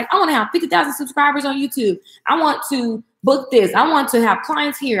 everybody was like, I want to have 50,000 subscribers on YouTube. I want to book this. I want to have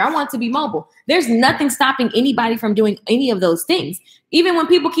clients here. I want to be mobile. There's nothing stopping anybody from doing any of those things. Even when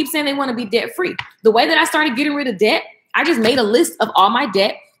people keep saying they want to be debt free. The way that I started getting rid of debt, I just made a list of all my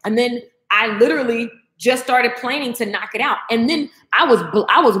debt. And then I literally just started planning to knock it out. And then I was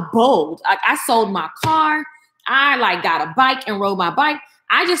bold. Like I sold my car. I like got a bike and rode my bike.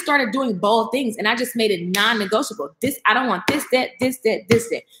 I just started doing bold things and I just made it non-negotiable. I don't want this, that.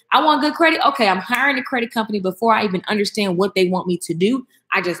 I want good credit. Okay, I'm hiring a credit company before I even understand what they want me to do.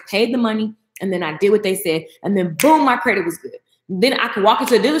 I just paid the money and then I did what they said. And then boom, my credit was good. Then I could walk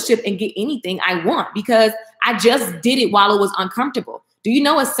into a dealership and get anything I want because I just did it while it was uncomfortable. Do you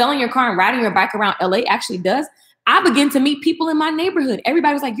know what selling your car and riding your bike around LA actually does? I began to meet people in my neighborhood.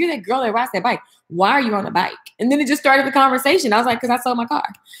 Everybody was like, you're that girl that rides that bike. Why are you on the bike? And then it just started the conversation. I was like, because I sold my car.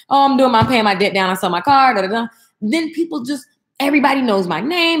 Oh, I'm paying my debt down. I sold my car. Da, da, da. Then people everybody knows my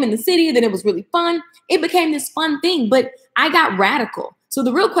name in the city. Then it was really fun. It became this fun thing, but I got radical. So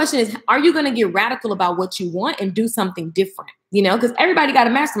the real question is, are you going to get radical about what you want and do something different? You know, because everybody got a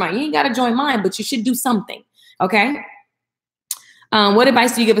mastermind. You ain't got to join mine, but you should do something. Okay. What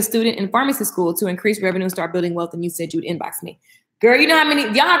advice do you give a student in pharmacy school to increase revenue and start building wealth? And you said you'd inbox me. Girl, you know how many,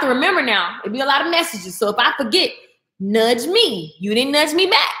 y'all have to remember now, it'd be a lot of messages. So if I forget, nudge me. You didn't nudge me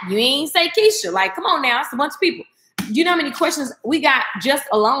back. You ain't say Keisha. Like, come on now, it's a bunch of people. Do you know how many questions we got just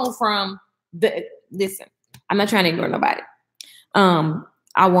alone from listen, I'm not trying to ignore nobody.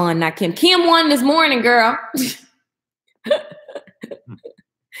 I won, not Kim. Kim won this morning, girl.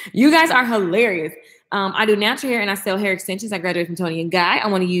 You guys are hilarious. I do natural hair and I sell hair extensions. I graduated from Tony and Guy. I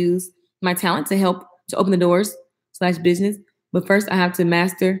want to use my talent to help to open the doors / business. But first I have to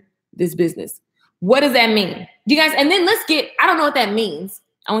master this business. What does that mean? You guys, and then I don't know what that means.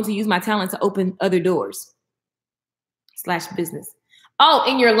 I want to use my talent to open other doors / business. Oh,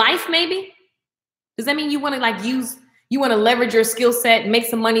 in your life, maybe? Does that mean you want to you want to leverage your skill set, make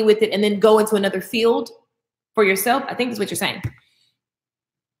some money with it, and then go into another field for yourself? I think that's what you're saying.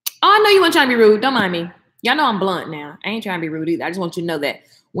 Oh, I know you weren't trying to be rude. Don't mind me. Y'all know I'm blunt now. I ain't trying to be rude either. I just want you to know that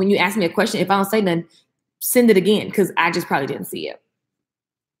when you ask me a question, if I don't say nothing, send it again because I just probably didn't see it.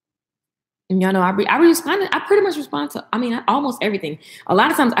 And y'all know I pretty much respond to, almost everything. A lot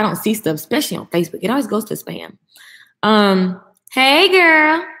of times I don't see stuff, especially on Facebook. It always goes to spam. Hey,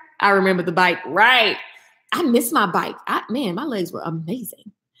 girl. I remember the bike. Right. I miss my bike. My legs were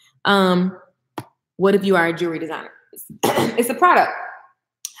amazing. What if you are a jewelry designer? It's a product.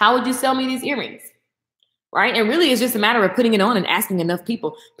 How would you sell me these earrings? Right? And really, it's just a matter of putting it on and asking enough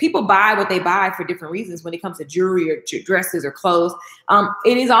people. People buy what they buy for different reasons when it comes to jewelry or dresses or clothes.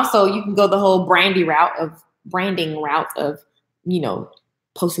 It is also, you can go the whole branding route of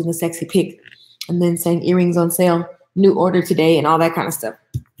posting a sexy pic and then saying earrings on sale, new order today, and all that kind of stuff.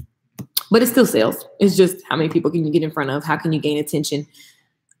 But it's still sales. It's just how many people can you get in front of? How can you gain attention?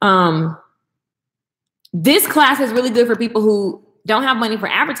 This class is really good for people who don't have money for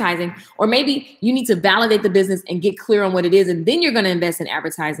advertising, or maybe you need to validate the business and get clear on what it is, and then you're going to invest in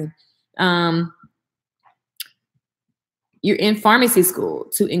advertising. You're in pharmacy school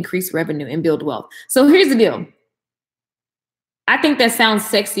to increase revenue and build wealth. So here's the deal. I think that sounds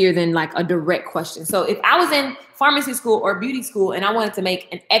sexier than like a direct question. So if I was in pharmacy school or beauty school and I wanted to make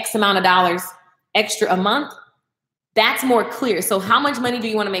an X amount of dollars extra a month, that's more clear. So how much money do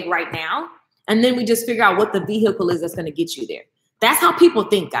you want to make right now? And then we just figure out what the vehicle is that's going to get you there. That's how people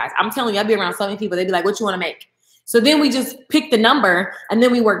think, guys. I'm telling you, I'll be around so many people. They'd be like, what you want to make? So then we just pick the number and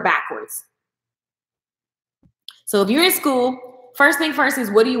then we work backwards. So if you're in school, first thing first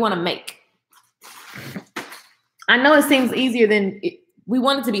is, what do you want to make? I know it seems easier than we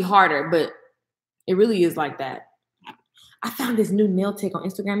want it to be harder, but it really is like that. I found this new nail tech on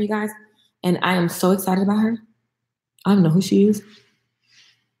Instagram, you guys, and I am so excited about her. I don't know who she is,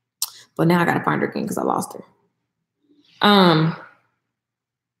 but now I got to find her again because I lost her.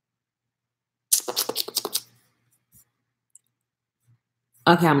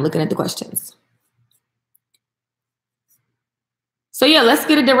 Okay, I'm looking at the questions. So yeah, let's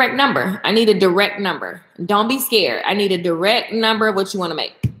get a direct number. I need a direct number. Don't be scared. I need a direct number of what you want to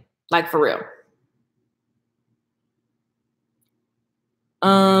make. Like for real.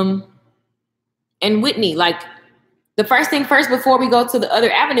 And Whitney, like the first thing first before we go to the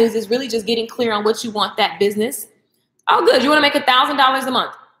other avenues is really just getting clear on what you want that business. Oh, good. You want to make $1,000 a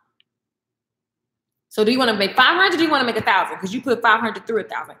month. So do you want to make 500 or do you want to make 1,000? Because you put 500 through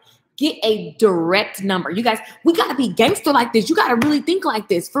 1,000. Get a direct number. You guys, we got to be gangster like this. You got to really think like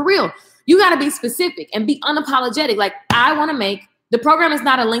this. For real. You got to be specific and be unapologetic. Like, I want to make, the program is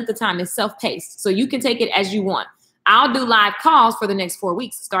not a length of time. It's self-paced. So you can take it as you want. I'll do live calls for the next 4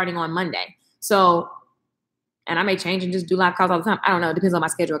 weeks starting on Monday. So, and I may change and just do live calls all the time. I don't know. It depends on my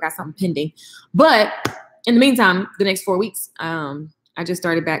schedule. I got something pending. But in the meantime, the next 4 weeks, I just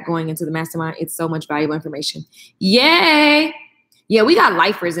started back going into the mastermind. It's so much valuable information. Yay. Yeah, we got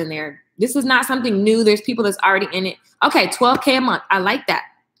lifers in there. This is not something new. There's people that's already in it. Okay, $12K a month. I like that.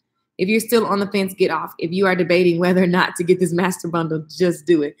 If you're still on the fence, get off. If you are debating whether or not to get this master bundle, just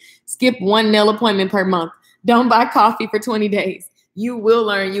do it. Skip one nail appointment per month. Don't buy coffee for 20 days. You will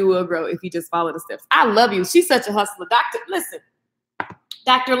learn, you will grow if you just follow the steps. I love you. She's such a hustler.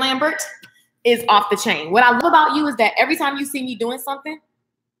 Dr. Lambert is off the chain. What I love about you is that every time you see me doing something,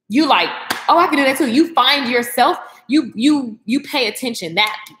 you like, oh, I can do that too. You find yourself, you pay attention.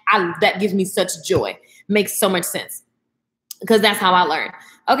 That gives me such joy. Makes so much sense because that's how I learn.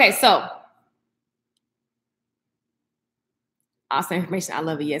 Okay, so awesome information. I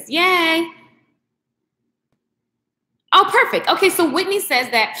love it. Yes. Yay. Oh, perfect. Okay, so Whitney says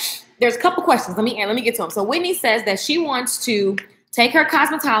that there's a couple questions. Let me get to them. So Whitney says that she wants to take her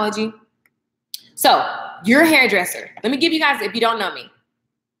cosmetology. So you're a hairdresser. Let me give you guys, if you don't know me,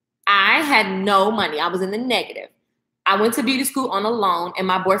 I had no money. I was in the negative. I went to beauty school on a loan and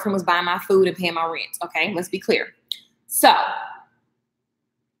my boyfriend was buying my food and paying my rent. Okay, let's be clear. So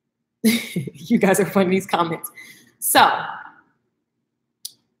you guys are funny, these comments. So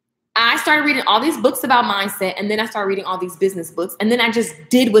I started reading all these books about mindset, and then I started reading all these business books, and then I just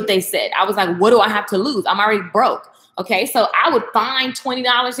did what they said. I was like, what do I have to lose? I'm already broke. Okay, so I would find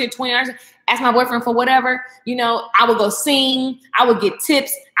 $20 here, $20, ask my boyfriend for whatever. I would go sing. I would get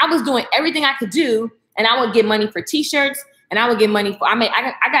tips. I was doing everything I could do, and I would get money for t-shirts, and I would get money for,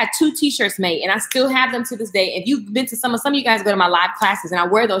 I got 2 t-shirts made, and I still have them to this day. If you've been to some of you guys go to my live classes, and I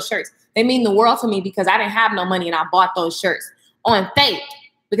wear those shirts. They mean the world to me because I didn't have no money, and I bought those shirts on faith.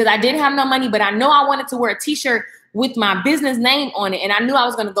 Because I didn't have no money, but I know I wanted to wear a t-shirt with my business name on it. And I knew I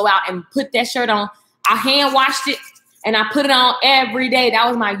was going to go out and put that shirt on. I hand washed it and I put it on every day. That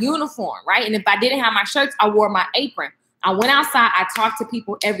was my uniform, right? And if I didn't have my shirts, I wore my apron. I went outside. I talked to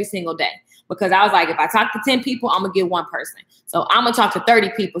people every single day because I was like, if I talk to 10 people, I'm going to get 1 person. So I'm going to talk to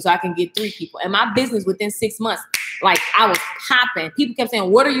 30 people so I can get 3 people. And my business within 6 months, like I was popping. People kept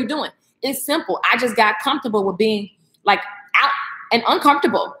saying, what are you doing? It's simple. I just got comfortable with being like out and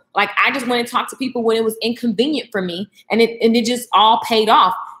uncomfortable. Like I just went and talked to people when it was inconvenient for me, and it just all paid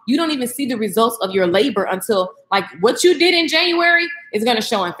off. You don't even see the results of your labor until like what you did in January is going to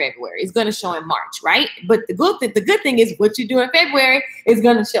show in February. It's going to show in March, right? But the good thing is what you do in February is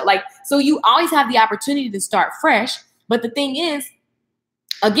going to show. Like, so you always have the opportunity to start fresh. But the thing is,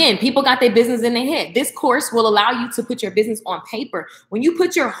 again, people got their business in their head. This course will allow you to put your business on paper. When you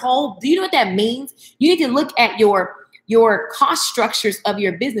put your whole, do you know what that means? You need to look at your your cost structures of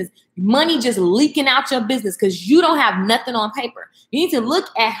your business, money just leaking out your business because you don't have nothing on paper. You need to look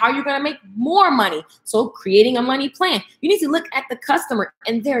at how you're going to make more money. So creating a money plan. You need to look at the customer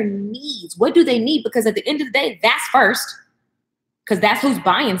and their needs. What do they need? Because at the end of the day, that's first, because that's who's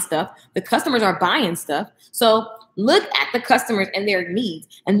buying stuff. The customers are buying stuff. So look at the customers and their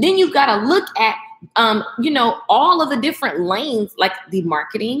needs. And then you've got to look at, all of the different lanes, like the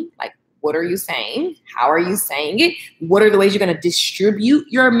marketing, like what are you saying? How are you saying it? What are the ways you're going to distribute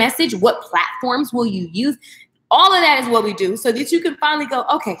your message? What platforms will you use? All of that is what we do so that you can finally go,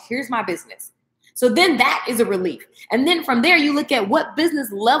 okay, here's my business. So then that is a relief. And then from there, you look at what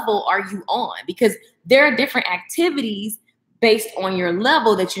business level are you on, because there are different activities based on your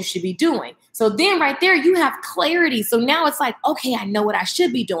level that you should be doing. So then right there, you have clarity. So now it's like, okay, I know what I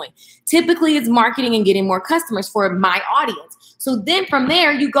should be doing. Typically it's marketing and getting more customers for my audience. So then from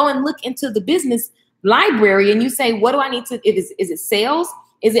there, you go and look into the business library and you say, what do I need to, is it sales?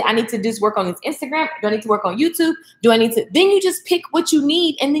 Is it, I need to just work on this Instagram? Do I need to work on YouTube? Do I need to, then you just pick what you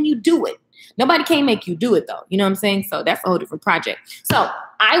need and then you do it. Nobody can make you do it though. You know what I'm saying? So that's a whole different project. So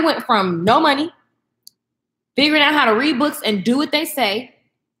I went from no money, figuring out how to read books and do what they say.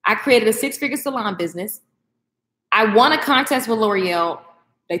 I created a 6-figure salon business. I won a contest with L'Oreal.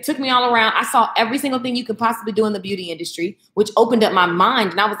 They took me all around. I saw every single thing you could possibly do in the beauty industry, which opened up my mind.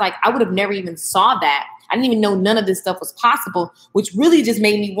 And I was like, I would have never even saw that. I didn't even know none of this stuff was possible, which really just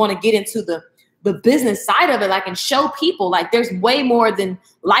made me want to get into the business side of it, like, and show people like there's way more than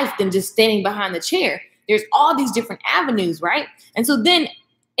life than just standing behind the chair. There's all these different avenues, right? And so then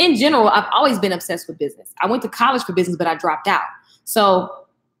in general, I've always been obsessed with business. I went to college for business, but I dropped out. So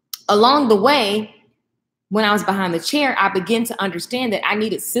along the way, when I was behind the chair, I began to understand that I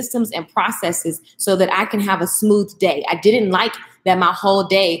needed systems and processes so that I can have a smooth day. I didn't like that my whole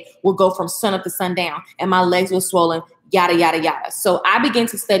day would go from sun up to sundown and my legs were swollen, yada, yada, yada. So I began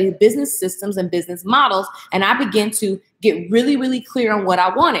to study business systems and business models, and I began to get really, really clear on what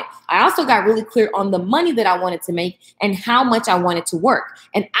I wanted. I also got really clear on the money that I wanted to make and how much I wanted to work.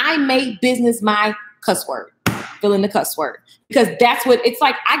 And I made business my cuss word, fill in the cuss word, because that's what it's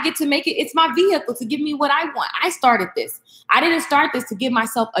like. I get to make it. It's my vehicle to give me what I want. I started this. I didn't start this to give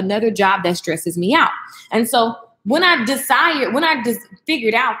myself another job that stresses me out. And so when I just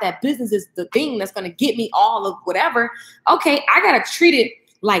figured out that business is the thing that's going to get me all of whatever, okay, I got to treat it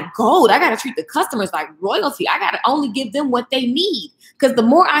like gold. I got to treat the customers like royalty. I got to only give them what they need, because the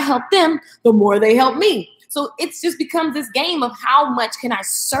more I help them, the more they help me. So it's just becomes this game of how much can I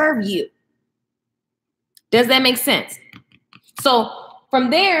serve you? Does that make sense? So from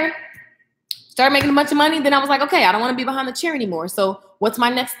there, started making a bunch of money. Then I was like, okay, I don't want to be behind the chair anymore. So what's my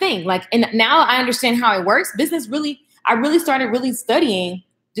next thing? Like, and now I understand how it works. I really started studying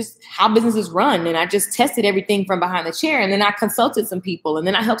just how businesses run. And I just tested everything from behind the chair. And then I consulted some people, and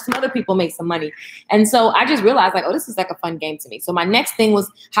then I helped some other people make some money. And so I just realized like, oh, this is like a fun game to me. So my next thing was,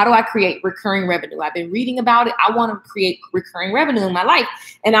 how do I create recurring revenue? I've been reading about it. I want to create recurring revenue in my life.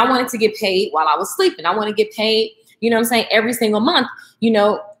 And I wanted to get paid while I was sleeping. I want to get paid, every single month,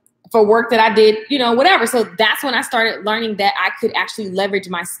 for work that I did, whatever. So that's when I started learning that I could actually leverage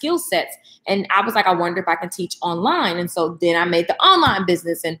my skill sets. And I was like, I wonder if I can teach online. And so then I made the online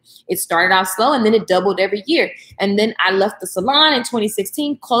business, and it started out slow and then it doubled every year. And then I left the salon in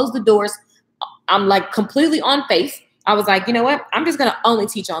 2016, closed the doors. I'm like completely on faith. I was like, you know what? I'm just going to only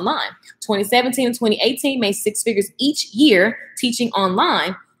teach online. 2017 and 2018 made 6 figures each year teaching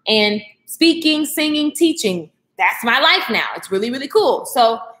online, and speaking, singing, teaching. That's my life now. It's really, really cool.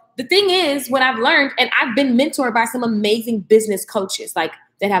 So the thing is, what I've learned, and I've been mentored by some amazing business coaches, like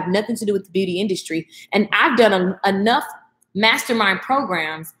that have nothing to do with the beauty industry. And I've done enough mastermind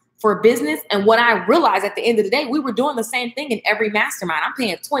programs for business. And what I realized at the end of the day, we were doing the same thing in every mastermind. I'm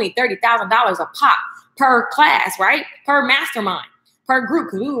paying $20,000, $30,000 a pop per class, right? Per mastermind, per group,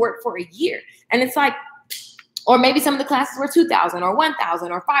 because we would work for a year. And it's like, or maybe some of the classes were 2,000 or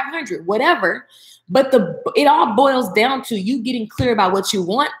 1,000 or 500, whatever. But it all boils down to you getting clear about what you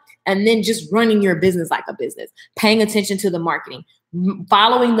want, and then just running your business like a business, paying attention to the marketing,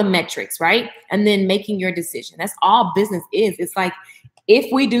 following the metrics, right? And then making your decision. That's all business is. It's like,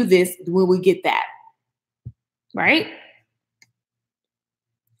 if we do this, will we get that? Right?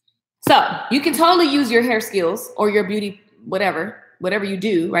 So you can totally use your hair skills or your beauty, whatever you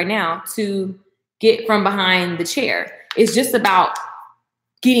do right now to get from behind the chair. It's just about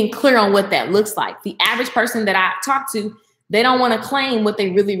getting clear on what that looks like. The average person that I talk to, they don't want to claim what they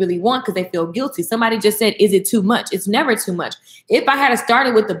really, really want because they feel guilty. Somebody just said, is it too much? It's never too much. If I had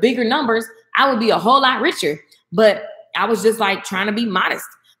started with the bigger numbers, I would be a whole lot richer. But I was just like trying to be modest,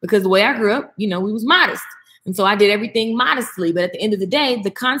 because the way I grew up, we was modest. And so I did everything modestly. But at the end of the day,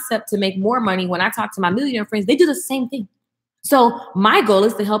 the concept to make more money, when I talk to my millionaire friends, they do the same thing. So my goal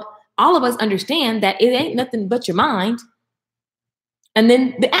is to help all of us understand that it ain't nothing but your mind. And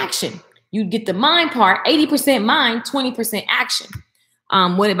then the action. You get the mind part, 80% mind, 20% action.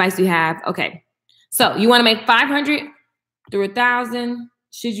 What advice do you have? Okay. So you want to make 500 through 1,000.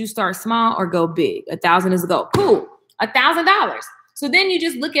 Should you start small or go big? 1,000 is the goal. Cool. $1,000. So then you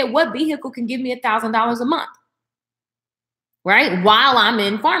just look at what vehicle can give me $1,000 a month, right? While I'm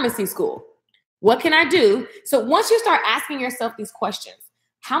in pharmacy school. What can I do? So once you start asking yourself these questions,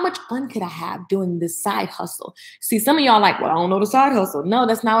 how much fun could I have doing this side hustle? See, some of y'all like, well, I don't know the side hustle. No,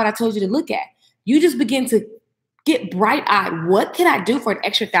 that's not what I told you to look at. You just begin to get bright-eyed. What can I do for an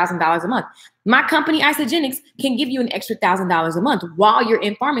extra $1,000 a month? My company, Isogenics, can give you an extra $1,000 a month while you're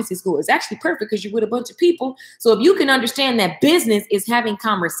in pharmacy school. It's actually perfect because you're with a bunch of people. So if you can understand that business is having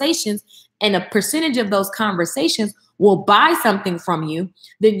conversations and a percentage of those conversations will buy something from you,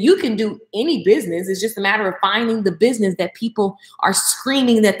 then you can do any business. It's just a matter of finding the business that people are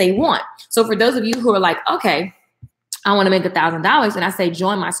screaming that they want. So for those of you who are like, okay, I want to make $1,000, and I say,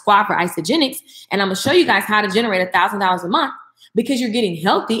 join my squad for Isogenics, and I'm going to show you guys how to generate $1,000 a month because you're getting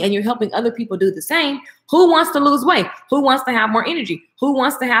healthy and you're helping other people do the same. Who wants to lose weight? Who wants to have more energy? Who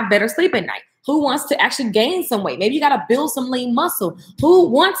wants to have better sleep at night? Who wants to actually gain some weight? Maybe you got to build some lean muscle. Who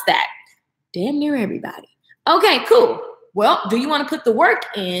wants that? Damn near everybody. Okay, cool. Well, do you want to put the work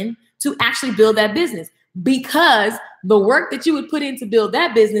in to actually build that business? Because the work that you would put in to build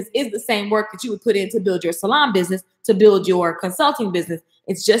that business is the same work that you would put in to build your salon business, to build your consulting business.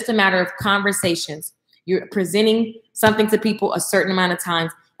 It's just a matter of conversations. You're presenting something to people a certain amount of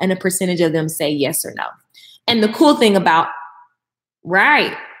times, and a percentage of them say yes or no. And the cool thing about,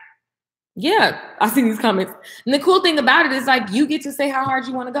 right. Yeah, I see these comments. And the cool thing about it is like, you get to say how hard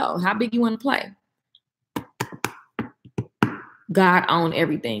you want to go, how big you want to play. God own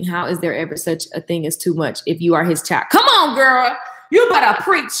everything. How is there ever such a thing as too much if you are his child? Come on, girl. You better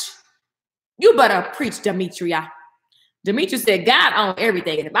preach. You better preach, Demetria. Demetria said, God own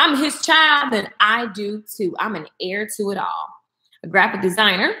everything. And if I'm his child, then I do too. I'm an heir to it all. A graphic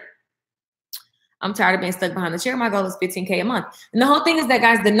designer. I'm tired of being stuck behind the chair. My goal is 15K a month. And the whole thing is that,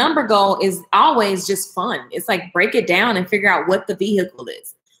 guys, the number goal is always just fun. It's like break it down and figure out what the vehicle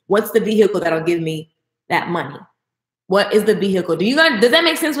is. What's the vehicle that'll give me that money? What is the vehicle? Does that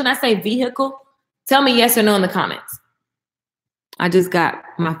make sense when I say vehicle? Tell me yes or no in the comments. I just got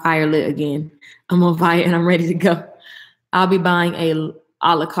my fire lit again. I'm on fire and I'm ready to go. I'll be buying a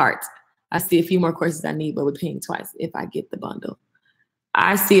la carte. I see a few more courses I need, but we're paying twice if I get the bundle.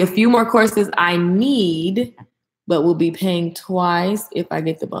 I see a few more courses I need, but we'll be paying twice if I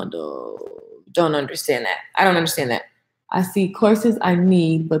get the bundle. Don't understand that. I don't understand that. I see courses I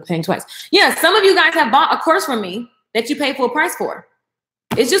need, but paying twice. Yeah, some of you guys have bought a course from me that you pay full price for.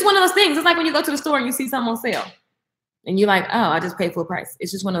 It's just one of those things. It's like when you go to the store and you see something on sale and you're like, oh, I just paid full price.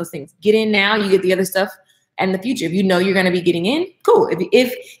 It's just one of those things. Get in now, you get the other stuff in the future. If you know you're going to be getting in, cool.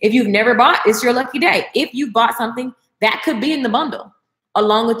 If you've never bought, it's your lucky day. If you bought something, that could be in the bundle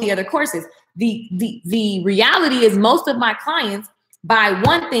along with the other courses. The reality is most of my clients buy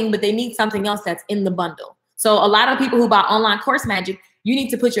one thing, but they need something else that's in the bundle. So a lot of people who buy online course magic, you need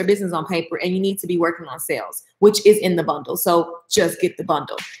to put your business on paper and you need to be working on sales, which is in the bundle. So just get the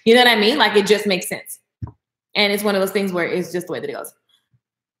bundle. You know what I mean? Like it just makes sense. And it's one of those things where it's just the way that it goes.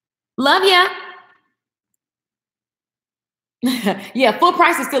 Love ya. Yeah, full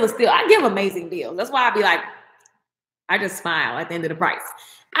price is still a steal. I give amazing deals. That's why I be like, I just smile at the end of the price.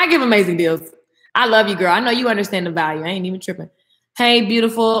 I give amazing deals. I love you, girl. I know you understand the value. I ain't even tripping. Hey,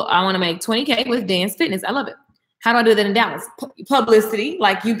 beautiful. I want to make 20K with dance fitness. I love it. How do I do that in Dallas? Publicity.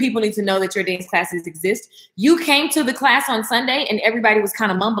 Like you people need to know that your dance classes exist. You came to the class on Sunday and everybody was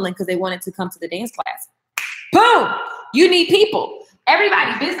kind of mumbling because they wanted to come to the dance class. Boom. You need people.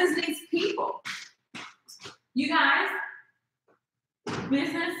 Everybody, business needs people. You guys,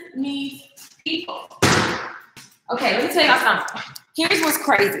 business needs people. Okay, let me tell y'all something. Here's what's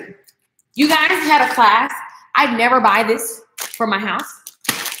crazy. You guys had a class. I'd never buy this for my house,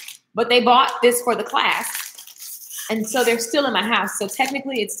 but they bought this for the class. And so they're still in my house. So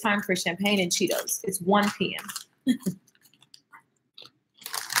technically it's time for champagne and Cheetos. It's 1 p.m.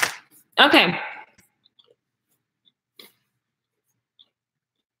 Okay.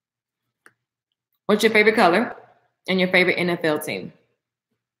 What's your favorite color and your favorite NFL team?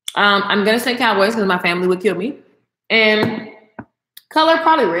 I'm going to say Cowboys because my family would kill me. And color,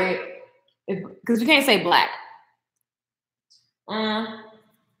 probably red. Because you can't say black. How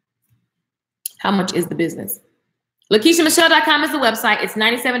much is the business? LakeishaMichelle.com is the website. It's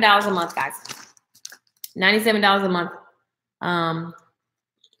 $97 a month, guys. $97 a month.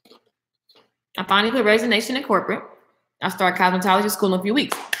 I finally put resignation in corporate. I start cosmetology school in a few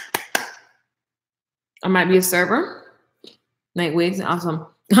weeks. I might be a server, make wigs. Awesome.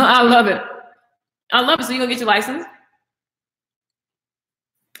 I love it. I love it. So you're gonna get your license.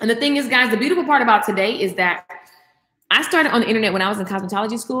 And the thing is, guys, the beautiful part about today is that I started on the internet when I was in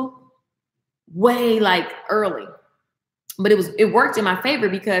cosmetology school, way like early. But it worked in my favor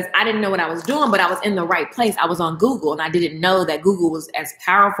because I didn't know what I was doing, but I was in the right place. I was on Google, and I didn't know that Google was as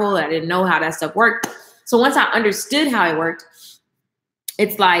powerful. I didn't know how that stuff worked. So once I understood how it worked,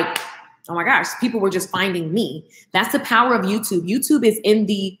 it's like, oh my gosh, people were just finding me. That's the power of YouTube. YouTube is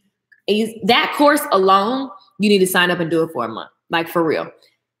that course alone, you need to sign up and do it for a month, like for real.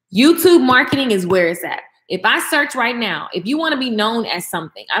 YouTube marketing is where it's at. If I search right now, if you want to be known as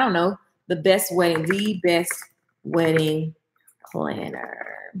something, I don't know, the best wedding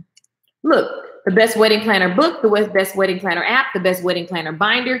planner. Look, the best wedding planner book, the best wedding planner app, the best wedding planner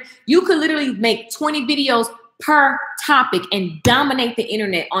binder. You could literally make 20 videos per topic and dominate the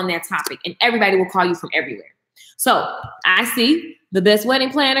internet on that topic, and everybody will call you from everywhere. So I see the best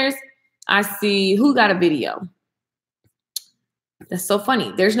wedding planners. I see who got a video. That's so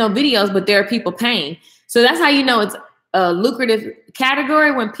funny. There's no videos, but there are people paying. So that's how you know it's a lucrative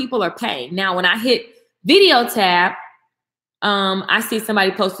category, when people are paying. Now, when I hit video tab, I see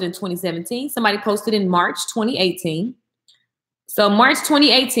somebody posted in 2017. Somebody posted in March 2018. So March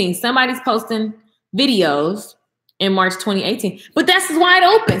 2018, somebody's posting videos in March 2018. But that's wide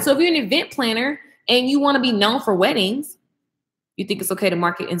open. So if you're an event planner and you want to be known for weddings, you think it's okay to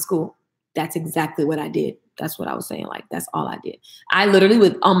market in school? That's exactly what I did. That's what I was saying. Like, that's all I did. I literally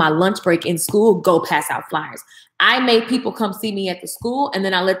would, on my lunch break in school, go pass out flyers. I made people come see me at the school, and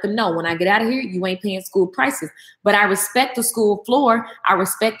then I let them know, when I get out of here, you ain't paying school prices. But I respect the school floor. I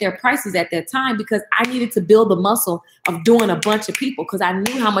respect their prices at that time, because I needed to build the muscle of doing a bunch of people, because I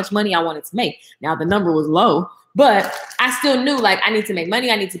knew how much money I wanted to make. Now, the number was low, but I still knew, like, I need to make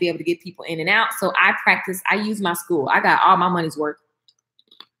money. I need to be able to get people in and out. So I practiced. I used my school. I got all my money's worth.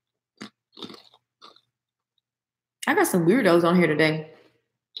 I got some weirdos on here today.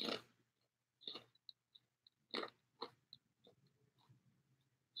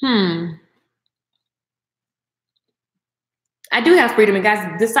 I do have freedom. And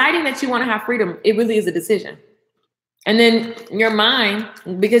guys, deciding that you want to have freedom, it really is a decision. And then your mind,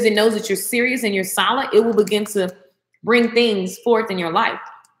 because it knows that you're serious and you're solid, it will begin to bring things forth in your life.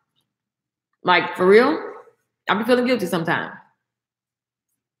 Like, for real, I'll be feeling guilty sometimes.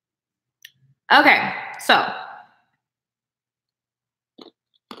 Okay, so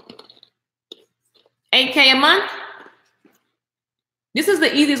 $8K a month. This is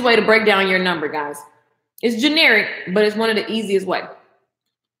the easiest way to break down your number, guys. It's generic, but it's one of the easiest ways.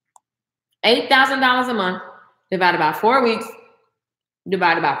 $8,000 a month divided by 4 weeks,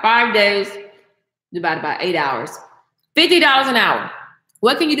 divided by 5 days, divided by 8 hours. $50 an hour.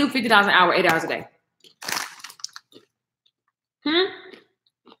 What can you do $50 an hour, 8 hours a day?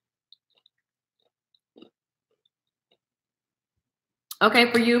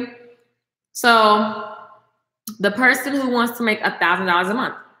 Okay, for you. So the person who wants to make $1,000 a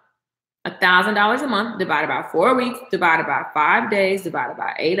month, $1,000 a month divided by 4 weeks, divided by 5 days, divided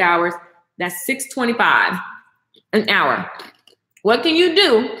by 8 hours, that's $625 an hour. What can you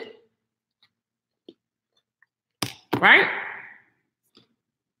do? Right?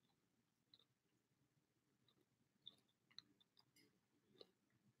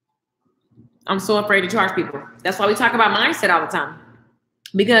 I'm so afraid to charge people. That's why we talk about mindset all the time.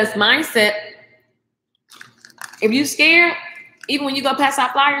 Because mindset, if you're scared, even when you go pass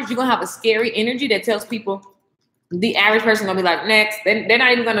out flyers, you're going to have a scary energy that tells people, the average person going to be like, next. They're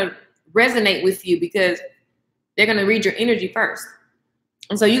not even going to resonate with you, because they're going to read your energy first.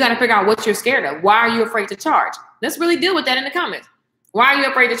 And so you got to figure out what you're scared of. Why are you afraid to charge? Let's really deal with that in the comments. Why are you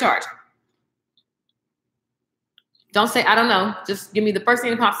afraid to charge? Don't say, I don't know. Just give me the first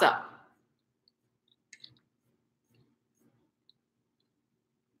thing that pops up.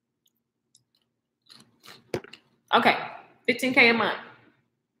 Okay, $15K a month.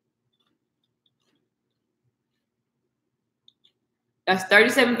 That's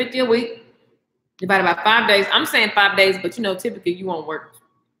 $37.50 a week divided by 5 days. I'm saying 5 days, but you know, typically you won't work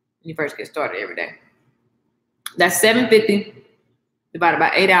when you first get started every day. That's $750 divided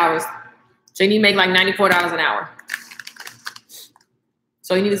by 8 hours. So you need to make like $94 an hour.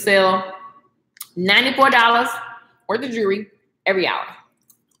 So you need to sell $94 worth of jewelry every hour.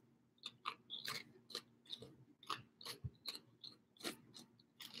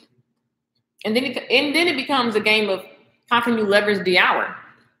 And then it becomes a game of, how can you leverage the hour?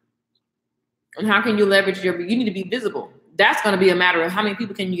 And how can you leverage you need to be visible. That's going to be a matter of how many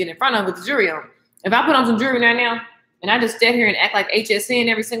people can you get in front of with the jewelry on. If I put on some jewelry right now and I just stand here and act like HSN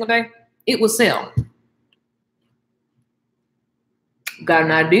every single day, it will sell. Got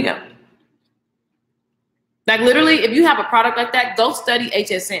an idea? Like literally, if you have a product like that, go study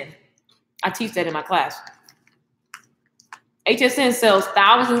HSN. I teach that in my class. HSN sells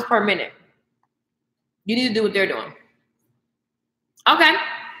thousands per minute. You need to do what they're doing. Okay.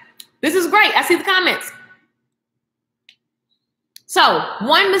 This is great. I see the comments. So,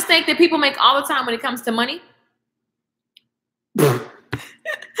 one mistake that people make all the time when it comes to money. He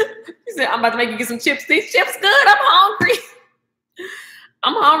said, I'm about to make you get some chips. These chips good. I'm hungry.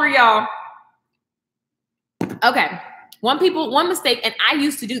 I'm hungry, y'all. Okay. One mistake, and I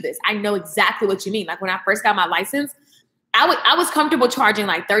used to do this. I know exactly what you mean. Like when I first got my license, I was comfortable charging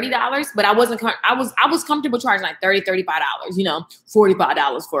like $30, but I was comfortable charging like $30, $35, you know,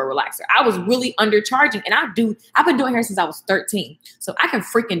 $45 for a relaxer. I was really undercharging, and I've been doing hair since I was 13. So I can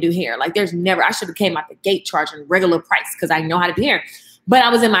freaking do hair. Like I should have came out the gate charging regular price because I know how to do hair. But I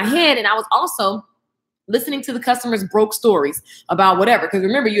was in my head, and I was also listening to the customers' broke stories about whatever. Because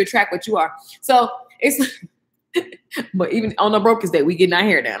remember, you attract what you are. So it's, but even on the brokest day, we getting our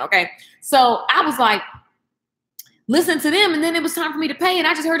hair down, okay? So I was like, listen to them, and then it was time for me to pay, and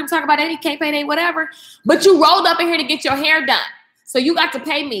I just heard them talk about 80K payday, whatever. But you rolled up in here to get your hair done. So you got to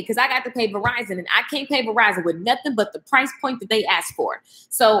pay me because I got to pay Verizon, and I can't pay Verizon with nothing but the price point that they asked for.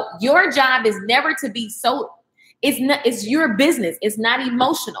 So your job is never to be so, it's your business. It's not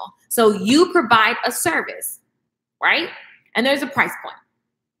emotional. So you provide a service, right? And there's a price point.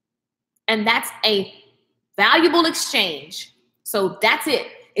 And that's a valuable exchange. So that's it.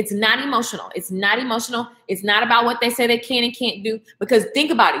 It's not emotional. It's not emotional. It's not about what they say they can and can't do. Because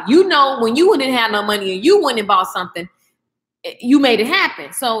think about it. You know, when you wouldn't have no money and you wouldn't have bought something, you made it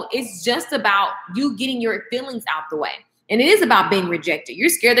happen. So it's just about you getting your feelings out the way. And it is about being rejected. You're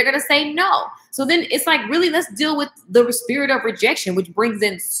scared they're going to say no. So then it's like, really, let's deal with the spirit of rejection, which brings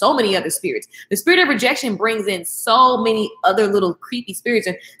in so many other spirits. The spirit of rejection brings in so many other little creepy spirits.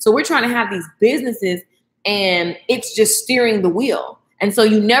 And so we're trying to have these businesses, and it's just steering the wheel. And so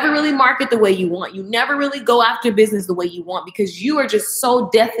you never really market the way you want. You never really go after business the way you want because you are just so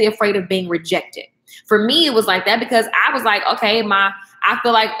deathly afraid of being rejected. For me, it was like that because I was like, okay, I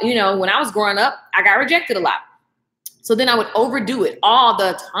feel like, you know, when I was growing up, I got rejected a lot. So then I would overdo it all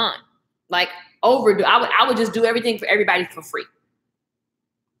the time. Like overdo. I would just do everything for everybody for free.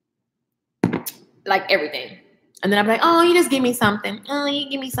 Like everything. And then I'd be like, oh, you just give me something. Oh, you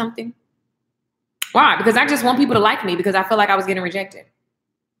give me something. Why? Because I just want people to like me because I feel like I was getting rejected.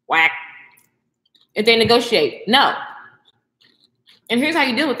 Whack. If they negotiate, no. And here's how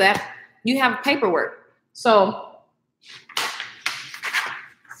you deal with that. You have paperwork. So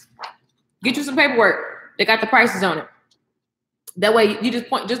get you some paperwork. They got the prices on it. That way you just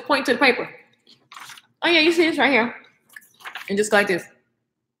point to the paper. Oh yeah, you see this right here. And just go like this.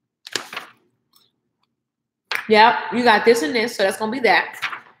 Yeah, you got this and this, so that's gonna be that.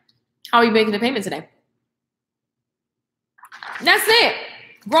 How are you making the payment today? That's it.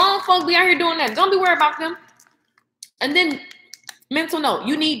 Grown folks be out here doing that. Don't be worried about them. And then mental note,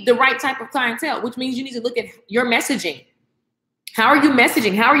 you need the right type of clientele, which means you need to look at your messaging. How are you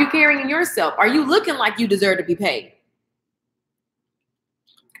messaging? How are you carrying yourself? Are you looking like you deserve to be paid?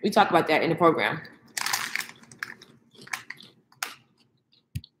 We talk about that in the program.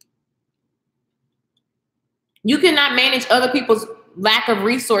 You cannot manage other people's lack of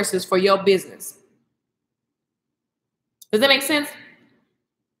resources for your business. Does that make sense?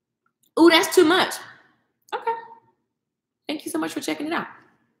 Ooh, that's too much. Okay. Thank you so much for checking it out.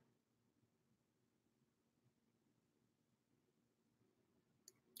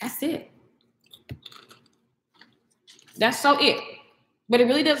 That's it. That's so it. But it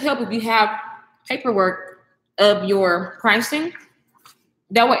really does help if you have paperwork of your pricing.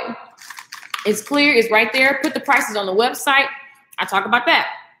 That way, it's clear, it's right there. Put the prices on the website. I talk about that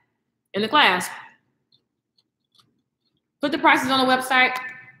in the class. Put the prices on the website.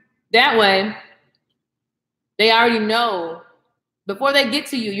 That way, they already know before they get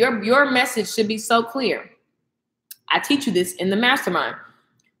to you. Your message should be so clear. I teach you this in the mastermind.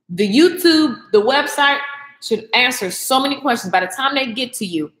 The YouTube, the website should answer so many questions. By the time they get to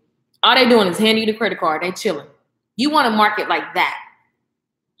you, all they're doing is handing you the credit card. They chilling. You want to market like that.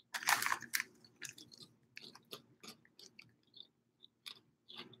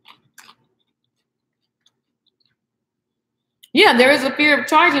 Yeah, there is a fear of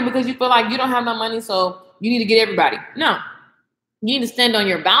charging because you feel like you don't have no money, so you need to get everybody. No, you need to stand on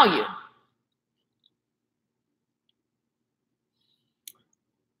your value.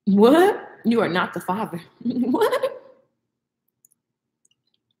 What? You are not the father. What?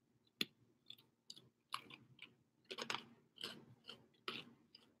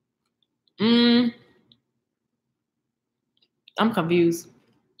 I'm confused.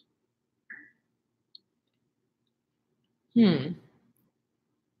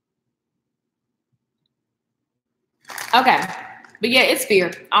 Okay. But yeah, it's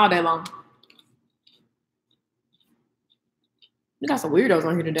fear all day long. We got some weirdos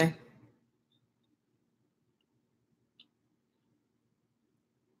on here today.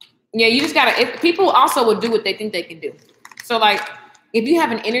 Yeah, you just gotta, if people also will do what they think they can do. So like, if you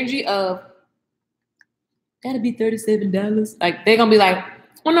have an energy of, gotta be $37, like they're gonna be like,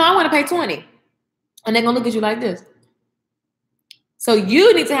 well, no, I wanna pay 20. And they're gonna look at you like this. So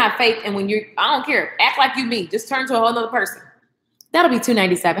you need to have faith, and when you're, I don't care, act like you me, just turn to a whole other person. That'll be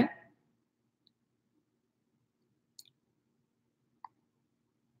 $297.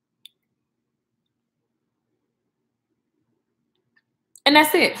 And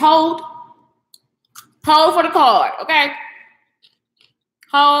that's it. Hold for the card, okay?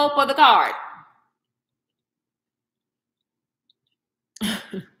 Hold for the card.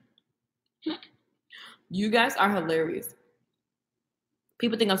 You guys are hilarious.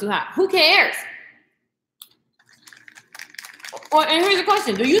 People think I'm too high. Who cares? Well, and here's the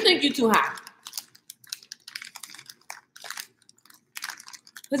question. Do you think you're too high?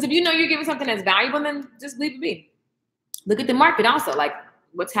 Because if you know you're giving something that's valuable, then just leave it be. Look at the market also. Like,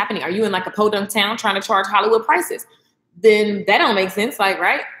 what's happening? Are you in like a podunk town trying to charge Hollywood prices? Then that don't make sense, like,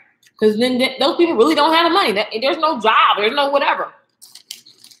 right? Because then those people really don't have the money. There's no job. There's no whatever.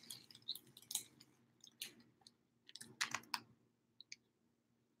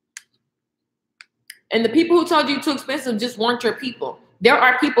 And the people who told you too expensive just weren't your people. There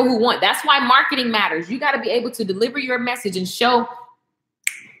are people who want. That's why marketing matters. You got to be able to deliver your message and show,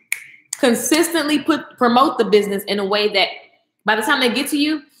 consistently promote the business in a way that by the time they get to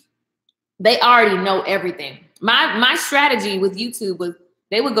you, they already know everything. My strategy with YouTube was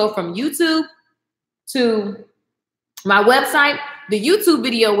they would go from YouTube to my website. The YouTube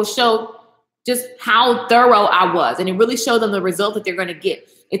video will show just how thorough I was, and it really showed them the result that they're going to get.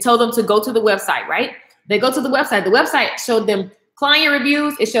 It told them to go to the website, right? They go to the website. The website showed them client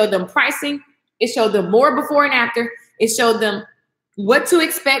reviews. It showed them pricing. It showed them more before and after. It showed them what to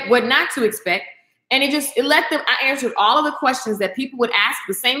expect, what not to expect. And it let them, I answered all of the questions that people would ask,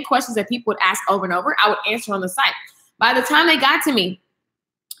 the same questions that people would ask over and over. I would answer on the site. By the time they got to me,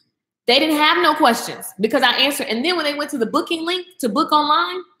 they didn't have no questions because I answered. And then when they went to the booking link to book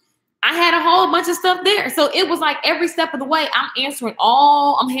online, I had a whole bunch of stuff there. So it was like every step of the way, I'm handling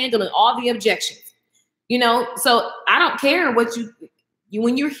all the objections, you know? So I don't care what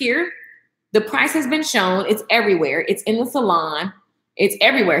when you're here, the price has been shown. It's everywhere. It's in the salon. It's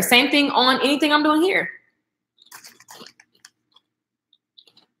everywhere. Same thing on anything I'm doing here.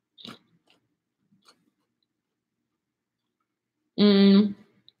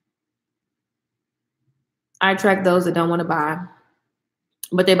 I attract those that don't want to buy,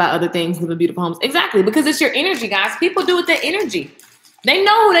 but they buy other things, live in beautiful homes. Exactly, because it's your energy, guys. People do with their energy. They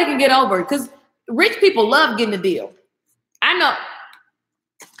know who they can get over because rich people love getting a deal. I know.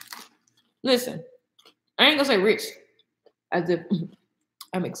 Listen, I ain't gonna say rich as if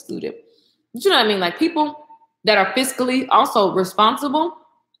I'm excluded. But you know what I mean? Like people that are fiscally also responsible,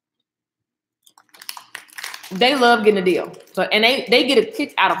 they love getting a deal. So, and they get a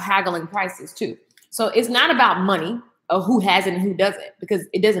kick out of haggling prices too. So it's not about money or who has it and who doesn't, because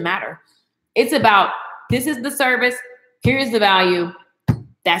it doesn't matter. It's about, this is the service, here's the value,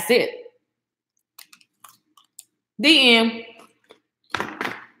 that's it. The end.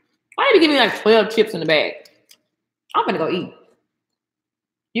 Why did you give me like 12 chips in the bag? I'm gonna go eat.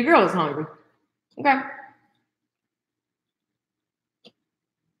 Your girl is hungry. Okay.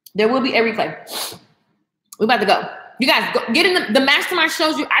 There will be a replay. We're about to go. You guys, go, get in the mastermind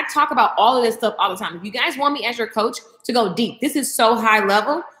shows you. I talk about all of this stuff all the time. If you guys want me as your coach to go deep, this is so high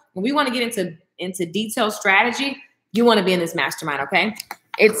level. When we want to get into detailed strategy, you want to be in this mastermind, okay?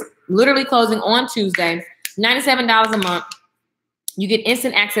 It's literally closing on Tuesday, $97 a month. You get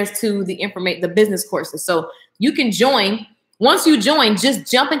instant access to the business courses. So you can join. Once you join,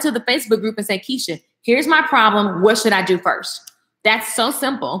 just jump into the Facebook group and say, Keisha, here's my problem. What should I do first? That's so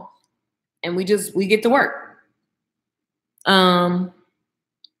simple. And we get to work.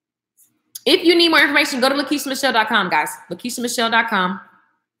 If you need more information, go to LakeishaMichelle.com, guys. LakeishaMichelle.com.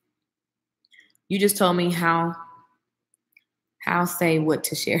 You just told me how say what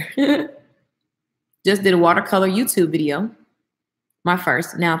to share. Just did a watercolor YouTube video. My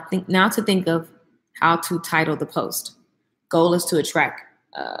first. Now to think of how to title the post. Goal is to attract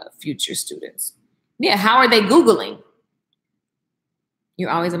future students. Yeah, how are they Googling? You're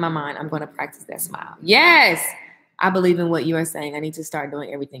always in my mind. I'm going to practice that smile. Yes, I believe in what you are saying. I need to start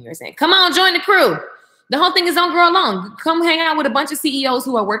doing everything you're saying. Come on, join the crew. The whole thing is don't grow alone. Come hang out with a bunch of CEOs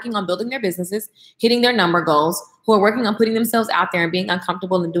who are working on building their businesses, hitting their number goals, who are working on putting themselves out there and being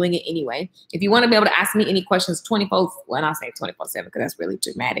uncomfortable and doing it anyway. If you want to be able to ask me any questions 24, well, I'll say 24/7 because that's really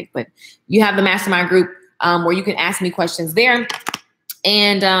dramatic, but you have the mastermind group where you can ask me questions there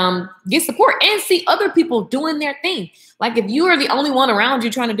and get support and see other people doing their thing. Like if you are the only one around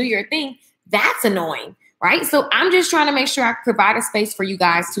you trying to do your thing, that's annoying, right? So I'm just trying to make sure I provide a space for you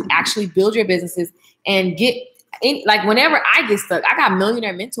guys to actually build your businesses and get in. Like whenever I get stuck, I got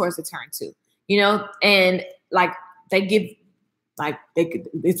millionaire mentors to turn to, you know, and like they give, like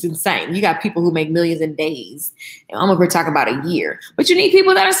it's insane. You got people who make millions in days. And I'm over here talking about a year, but you need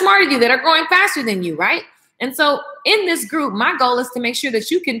people that are smarter than you, that are growing faster than you, right? And so in this group, my goal is to make sure that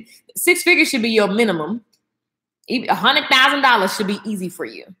you can, 6 figures should be your minimum. $100,000 should be easy for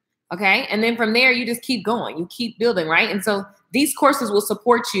you. Okay. And then from there, you just keep going, you keep building, right? And so these courses will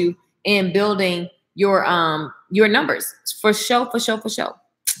support you in building your numbers for show.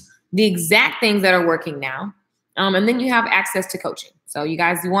 The exact things that are working now. And then you have access to coaching. So you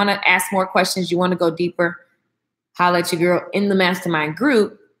guys, you want to ask more questions, you want to go deeper, holla at your girl in the mastermind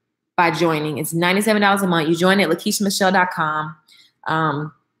group by joining. It's $97 a month. You join at lakeishamichelle.com.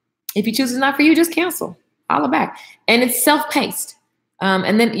 If you choose it's not for you, just cancel. Holla back. And it's self-paced.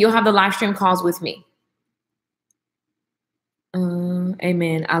 And then you'll have the live stream calls with me.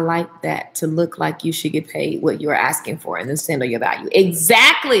 Amen. I like that, to look like you should get paid what you're asking for and then send all your value.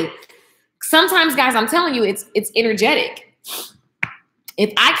 Exactly. Sometimes, guys, I'm telling you, it's energetic.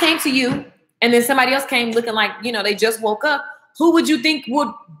 If I came to you and then somebody else came looking like, you know, they just woke up, who did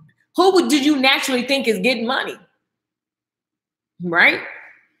you naturally think is getting money? Right?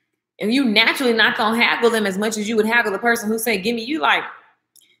 And you naturally not gonna haggle them as much as you would haggle the person who say, give me, you like,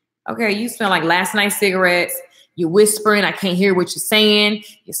 okay, you smell like last night's cigarettes. You're whispering. I can't hear what you're saying.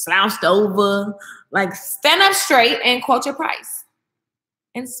 You're slouched over. Like, stand up straight and quote your price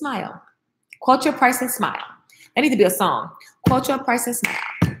and smile. Quote your price and smile. That needs to be a song. Quote your price and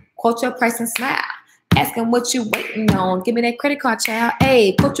smile. Quote your price and smile. Ask them what you waiting on. Give me that credit card, child.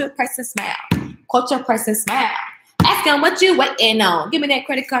 Hey, quote your price and smile. Quote your price and smile. Ask them what you waiting on. Give me that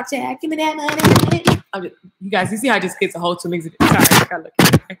credit card, child. Give me that money. You guys, you see how I just gets a whole 2 minutes. Sorry, I gotta look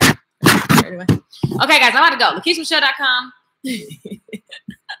at it. Anyway. Okay, guys, I'm about to go. LakeishaMichelle.com.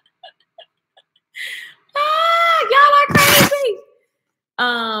 Y'all are crazy.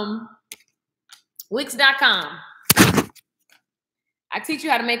 Wix.com. I teach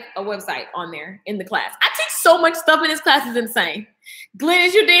you how to make a website on there in the class. I teach so much stuff in this class, is insane. Glenn,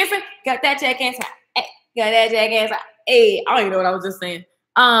 is you dancing? Got that jackass. Hey, got that jackass. Hey, I don't even know what I was just saying.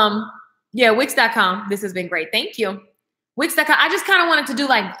 Yeah, Wix.com. This has been great. Thank you. Wix.com. I just kind of wanted to do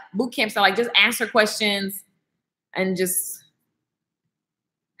like boot camp, so like just answer questions and just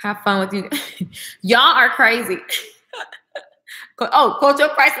have fun with you. Y'all are crazy. Oh, quote your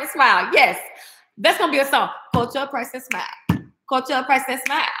price and smile. Yes, that's gonna be a song. Quote your price and smile. Quote your price and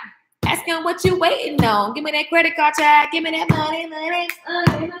smile. Ask them what you waiting on. Give me that credit card, child. Give me that money.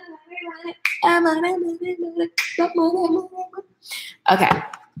 Okay,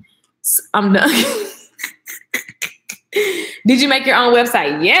 so I'm done. Did you make your own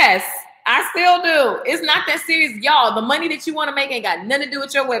website? Yes, I still do. It's not that serious, y'all. The money that you want to make ain't got nothing to do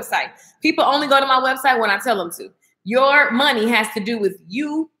with your website. People only go to my website when I tell them to. Your money has to do with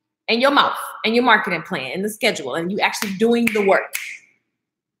you and your mouth and your marketing plan and the schedule and you actually doing the work,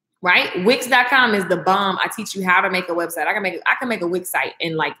 right? Wix.com is the bomb. I teach you how to make a website. I can make a Wix site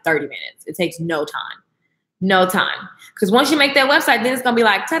in like 30 minutes. It takes no time. No time. Because once you make that website, then it's going to be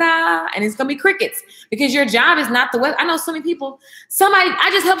like, ta-da, and it's going to be crickets because your job is not the web. I know so many people, I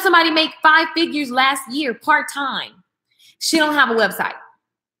just helped somebody make 5 figures last year, part-time. She don't have a website.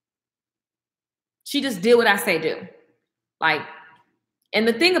 She just did what I say do. Like, and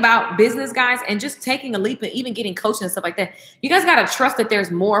the thing about business, guys, and just taking a leap and even getting coaching and stuff like that, you guys got to trust that there's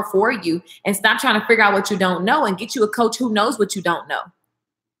more for you and stop trying to figure out what you don't know and get you a coach who knows what you don't know.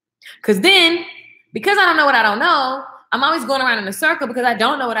 Because then, because I don't know what I don't know, I'm always going around in a circle because I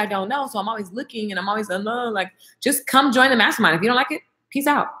don't know what I don't know. So I'm always looking and I'm always like, just come join the mastermind. If you don't like it, peace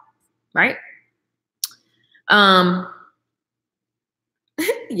out. Right?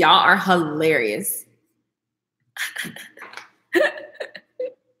 Y'all are hilarious.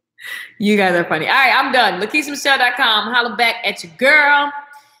 You guys are funny. All right, I'm done. LakeishaMichelle.com. Holla back at your girl.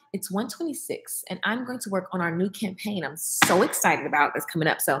 It's 1:26 and I'm going to work on our new campaign I'm so excited about that's coming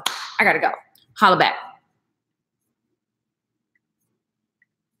up. So I got to go. Holla back.